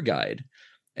tour guide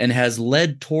and has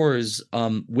led tours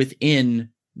within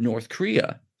North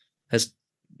Korea.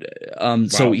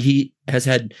 So he has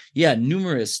had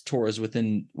numerous tours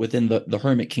within the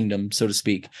Hermit Kingdom, so to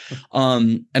speak.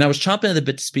 And I was chomping at the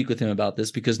bit to speak with him about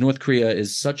this because North Korea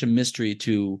is such a mystery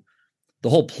to the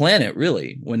whole planet,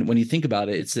 really. When you think about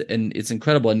it, it's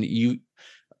incredible. And you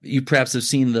perhaps have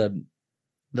seen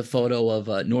the photo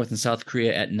of North and South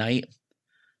Korea at night.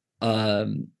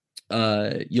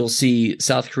 You'll see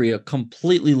South Korea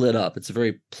completely lit up. It's a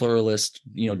very pluralist,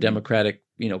 democratic,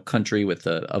 country with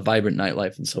a vibrant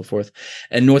nightlife and so forth.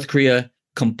 And North Korea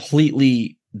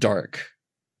completely dark.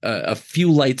 A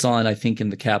few lights on, I think, in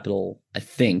the capital,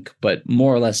 but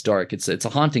more or less dark. It's a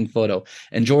haunting photo.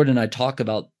 And Jordan and I talk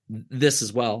about this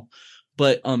as well.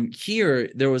 But here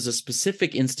there was a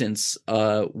specific instance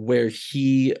where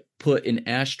he put an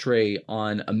ashtray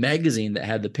on a magazine that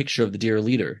had the picture of the dear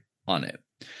leader on it.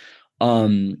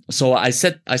 So I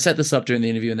set this up during the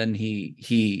interview, and then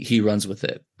he runs with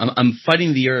it. I'm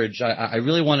fighting the urge. I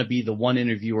really want to be the one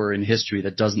interviewer in history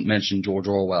that doesn't mention George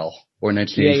Orwell or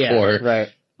 1984. Yeah, right.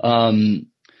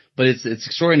 But it's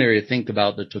extraordinary to think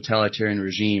about the totalitarian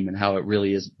regime and how it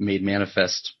really is made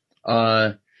manifest.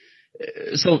 So,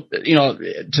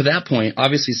 to that point,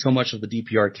 obviously so much of the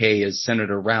DPRK is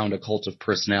centered around a cult of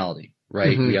personality,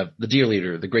 right? We have the dear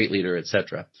leader, the great leader,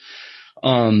 etc.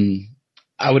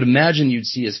 I would imagine you'd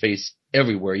see his face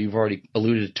everywhere. You've already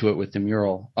alluded to it with the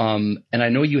mural. And I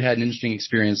know you had an interesting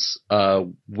experience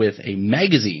with a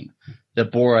magazine that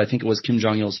bore, I think it was Kim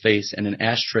Jong-il's face, and an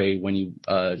ashtray when you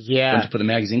went to put the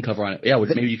magazine cover on it. Yeah,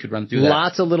 maybe you could run through that.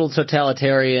 Lots of little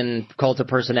totalitarian, cult of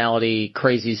personality,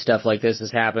 crazy stuff like this has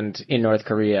happened in North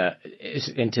Korea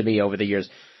and to me over the years.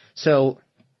 So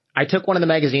I took one of the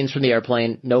magazines from the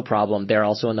airplane, no problem. They're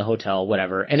also in the hotel,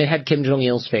 whatever. And it had Kim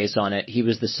Jong-il's face on it. He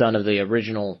was the son of the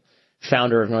original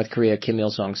founder of North Korea, Kim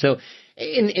Il-sung. So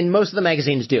in most of the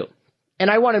magazines do. And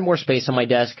I wanted more space on my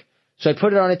desk, so I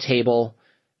put it on a table.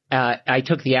 I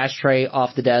took the ashtray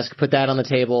off the desk, put that on the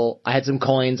table. I had some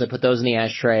coins. I put those in the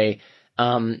ashtray.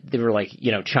 They were like,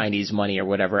 Chinese money or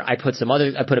whatever. I put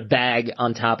a bag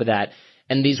on top of that.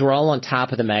 And these were all on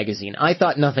top of the magazine. I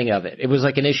thought nothing of it. It was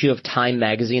like an issue of Time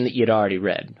magazine that you'd already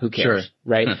read. Who cares,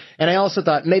 right? And I also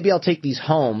thought maybe I'll take these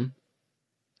home,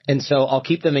 and so I'll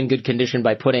keep them in good condition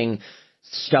by putting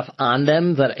stuff on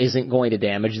them that isn't going to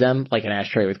damage them, like an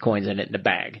ashtray with coins in it in a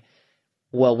bag.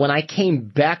 Well, when I came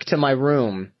back to my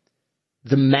room,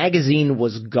 the magazine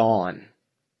was gone.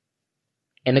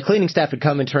 And the cleaning staff had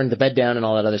come and turned the bed down and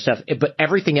all that other stuff. But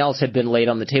everything else had been laid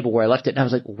on the table where I left it. And I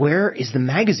was like, where is the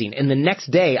magazine? And the next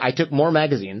day, I took more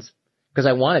magazines because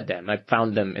I wanted them. I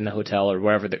found them in the hotel or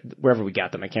wherever we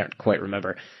got them. I can't quite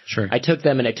remember. Sure. I took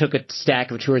them and I took a stack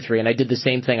of 2 or 3 and I did the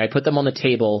same thing. I put them on the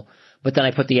table, but then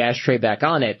I put the ashtray back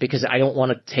on it because I don't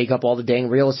want to take up all the dang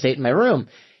real estate in my room.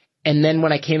 And then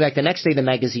when I came back the next day, the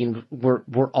magazine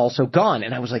were also gone.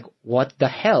 And I was like, what the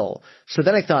hell? So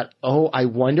then I thought, I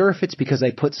wonder if it's because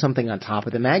I put something on top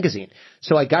of the magazine.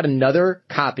 So I got another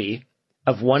copy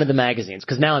of one of the magazines,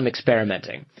 because now I'm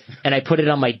experimenting, and I put it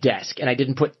on my desk, and I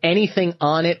didn't put anything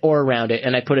on it or around it,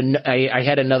 and I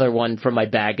had another one from my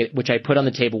bag, which I put on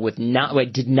the table I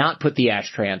did not put the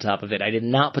ashtray on top of it. I did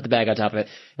not put the bag on top of it.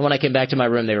 And when I came back to my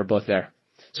room, they were both there.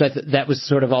 So that was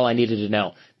sort of all I needed to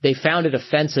know. They found it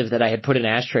offensive that I had put an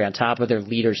ashtray on top of their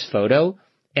leader's photo,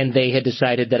 and they had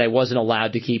decided that I wasn't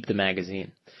allowed to keep the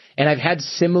magazine. And I've had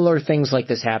similar things like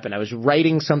this happen. I was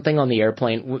writing something on the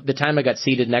airplane. The time I got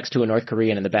seated next to a North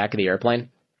Korean in the back of the airplane,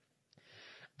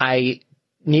 I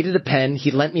needed a pen.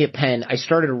 He lent me a pen. I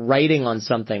started writing on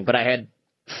something, but I had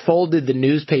folded the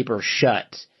newspaper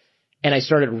shut, and I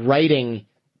started writing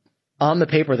on the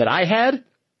paper that I had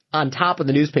on top of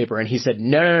the newspaper. And he said,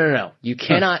 no. You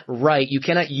cannot write. You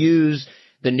cannot use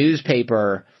the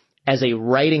newspaper as a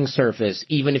writing surface,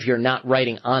 even if you're not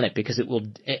writing on it, because it will.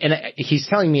 And he's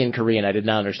telling me in Korean. I did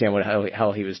not understand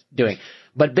how he was doing,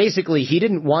 but basically he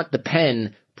didn't want the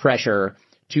pen pressure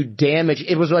to damage.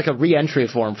 It was like a re-entry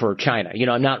form for China.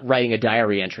 I'm not writing a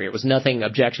diary entry. It was nothing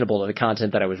objectionable to the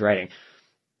content that I was writing.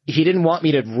 He didn't want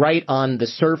me to write on the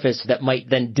surface that might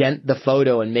then dent the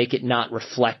photo and make it not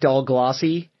reflect all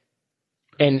glossy,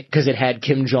 and because it had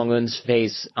Kim Jong-un's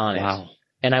face on it. Wow.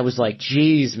 And I was like,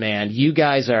 geez, man, you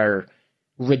guys are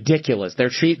ridiculous.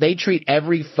 They treat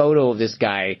every photo of this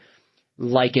guy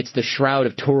like it's the Shroud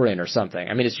of Turin or something.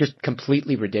 I mean, it's just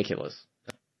completely ridiculous.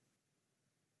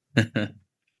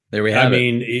 There we have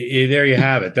it. There you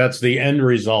have it. That's the end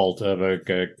result of a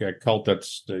cult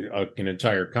that's an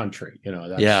entire country.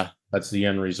 That's the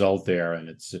end result there.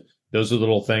 And those are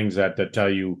little things that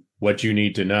tell you what you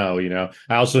need to know.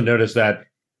 I also noticed that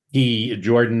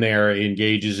Jordan there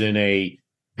engages in a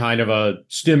kind of a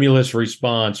stimulus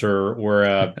response or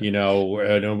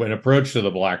an approach to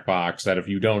the black box that if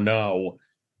you don't know,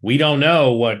 we don't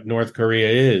know what North Korea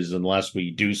is unless we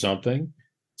do something,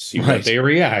 see what they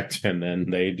react. And then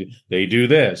they do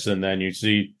this. And then you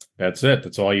see, that's it.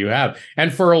 That's all you have.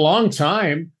 And for a long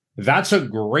time, that's a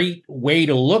great way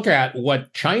to look at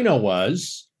what China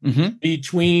was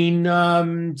between,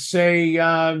 say,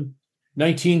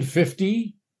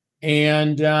 1950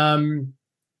 and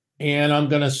I'm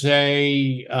going to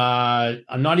say,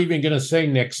 I'm not even going to say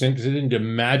Nixon because it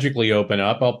didn't magically open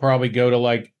up. I'll probably go to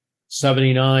like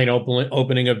 79,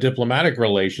 opening of diplomatic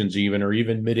relations or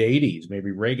even mid-80s,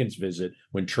 maybe Reagan's visit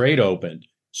when trade opened.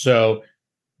 So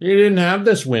you didn't have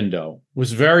this window. It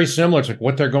was very similar. It's like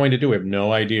what they're going to do. We have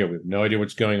no idea. We have no idea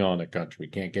what's going on in the country. We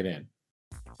can't get in.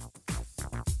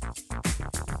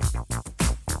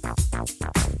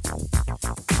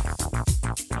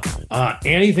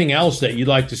 Anything else that you'd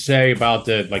like to say about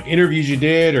the interviews you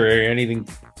did or anything?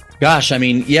 Gosh, I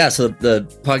mean, yeah. So the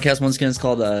podcast once again is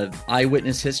called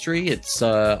Eyewitness History. It's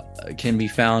can be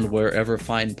found wherever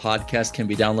fine podcasts can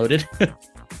be downloaded,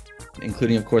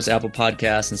 including, of course, Apple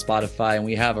Podcasts and Spotify. And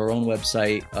we have our own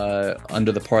website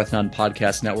under the Parthenon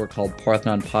Podcast Network called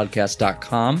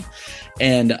parthenonpodcast.com.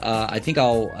 And I think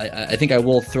I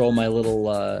will throw my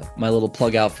little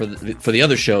plug out for the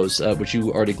other shows, which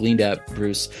you already gleaned at,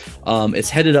 Bruce. It's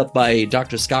headed up by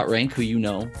Dr. Scott Rank, who you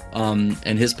know,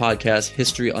 and his podcast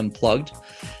History Unplugged.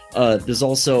 There's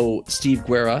also Steve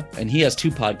Guerra, and he has two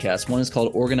podcasts. One is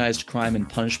called Organized Crime and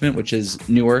Punishment, which is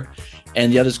newer,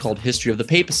 and the other is called History of the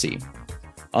Papacy.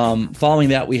 Following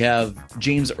that, we have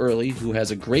James Early, who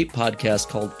has a great podcast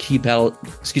called Key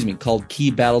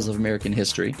Battles of American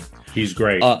History. He's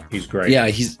great. He's great. Yeah,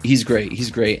 he's great.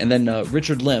 He's great. And then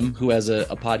Richard Lim, who has a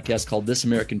podcast called This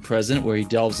American President, where he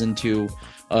delves into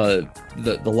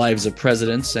the lives of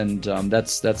presidents, and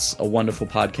that's a wonderful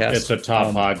podcast. It's a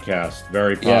top podcast.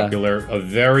 Very popular. Yeah.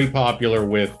 Very popular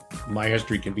with My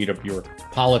History Can Beat Up Your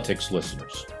Politics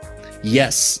listeners.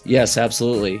 Yes,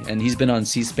 absolutely. And he's been on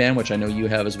C-SPAN, which I know you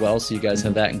have as well, so you guys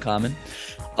have that in common.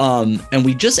 And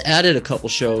we just added a couple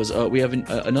shows. We have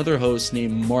another host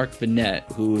named Mark Vanette,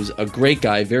 who's a great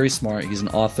guy, very smart. He's an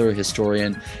author,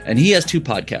 historian, and he has two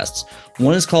podcasts.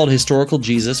 One is called Historical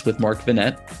Jesus with Mark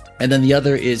Vanette, and then the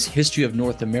other is History of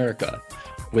North America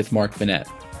with Mark Vanette.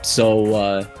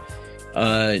 So,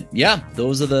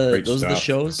 those are the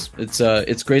shows.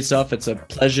 It's great stuff. It's a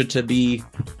pleasure to be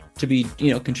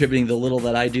contributing the little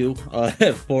that I do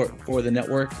for the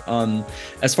network.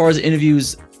 As far as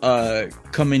interviews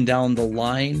coming down the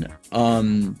line,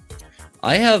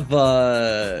 I have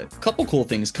a couple cool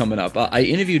things coming up. I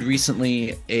interviewed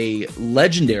recently a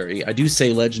legendary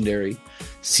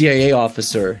CIA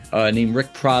officer named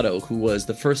Rick Prado, who was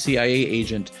the first CIA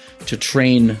agent to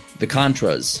train the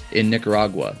Contras in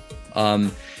Nicaragua.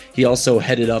 He also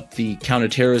headed up the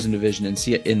counterterrorism division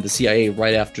in the CIA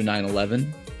right after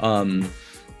 9/11.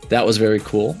 That was very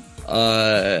cool.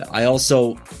 I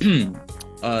also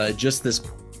just this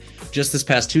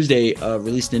past Tuesday,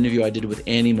 released an interview I did with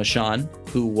Annie Machon,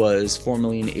 who was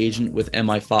formerly an agent with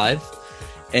MI5,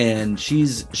 and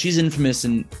she's infamous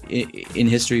in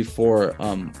history for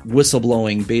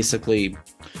whistleblowing, basically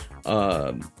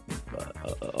a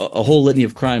whole litany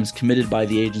of crimes committed by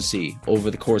the agency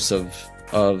over the course of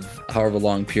however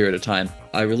long period of time.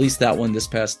 I released that one this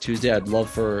past Tuesday. I'd love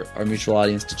for our mutual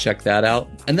audience to check that out.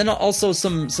 And then also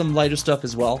some lighter stuff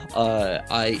as well.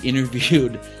 I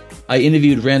interviewed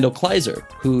Randall Kleiser,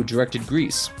 who directed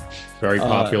Grease. Very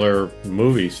popular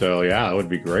movie, so yeah, it would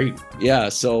be great. Yeah,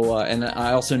 so and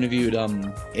I also interviewed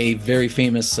a very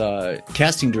famous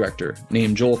casting director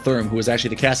named Joel Thurm, who was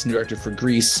actually the casting director for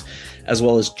Grease, as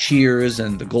well as Cheers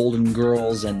and The Golden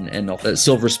Girls and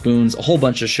Silver Spoons, a whole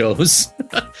bunch of shows.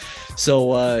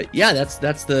 So yeah, that's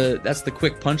the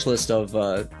quick punch list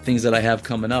of things that I have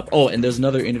coming up. Oh, and there's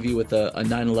another interview with a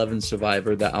 9/11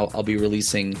 survivor that I'll be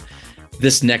releasing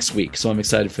this next week, so I'm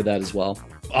excited for that as well.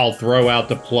 I'll throw out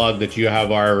the plug that you have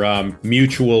our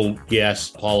mutual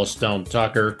guest, Paula Stone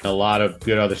Tucker, a lot of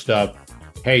good other stuff.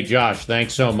 Hey, Josh,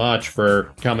 thanks so much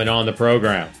for coming on the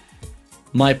program.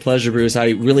 My pleasure, Bruce.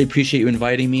 I really appreciate you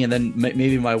inviting me. And then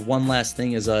maybe my one last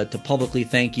thing is to publicly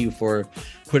thank you for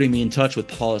putting me in touch with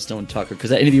Paula Stone Tucker, because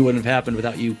that interview wouldn't have happened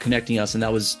without you connecting us. And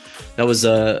that was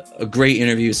a great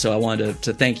interview. So I wanted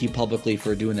to thank you publicly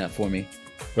for doing that for me.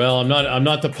 Well, I'm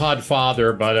not the pod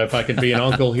father, but if I could be an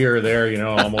uncle here or there,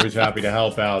 I'm always happy to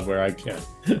help out where I can.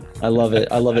 I love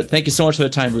it. Thank you so much for the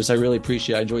time, Bruce. I really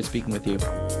appreciate it. I enjoyed speaking with you.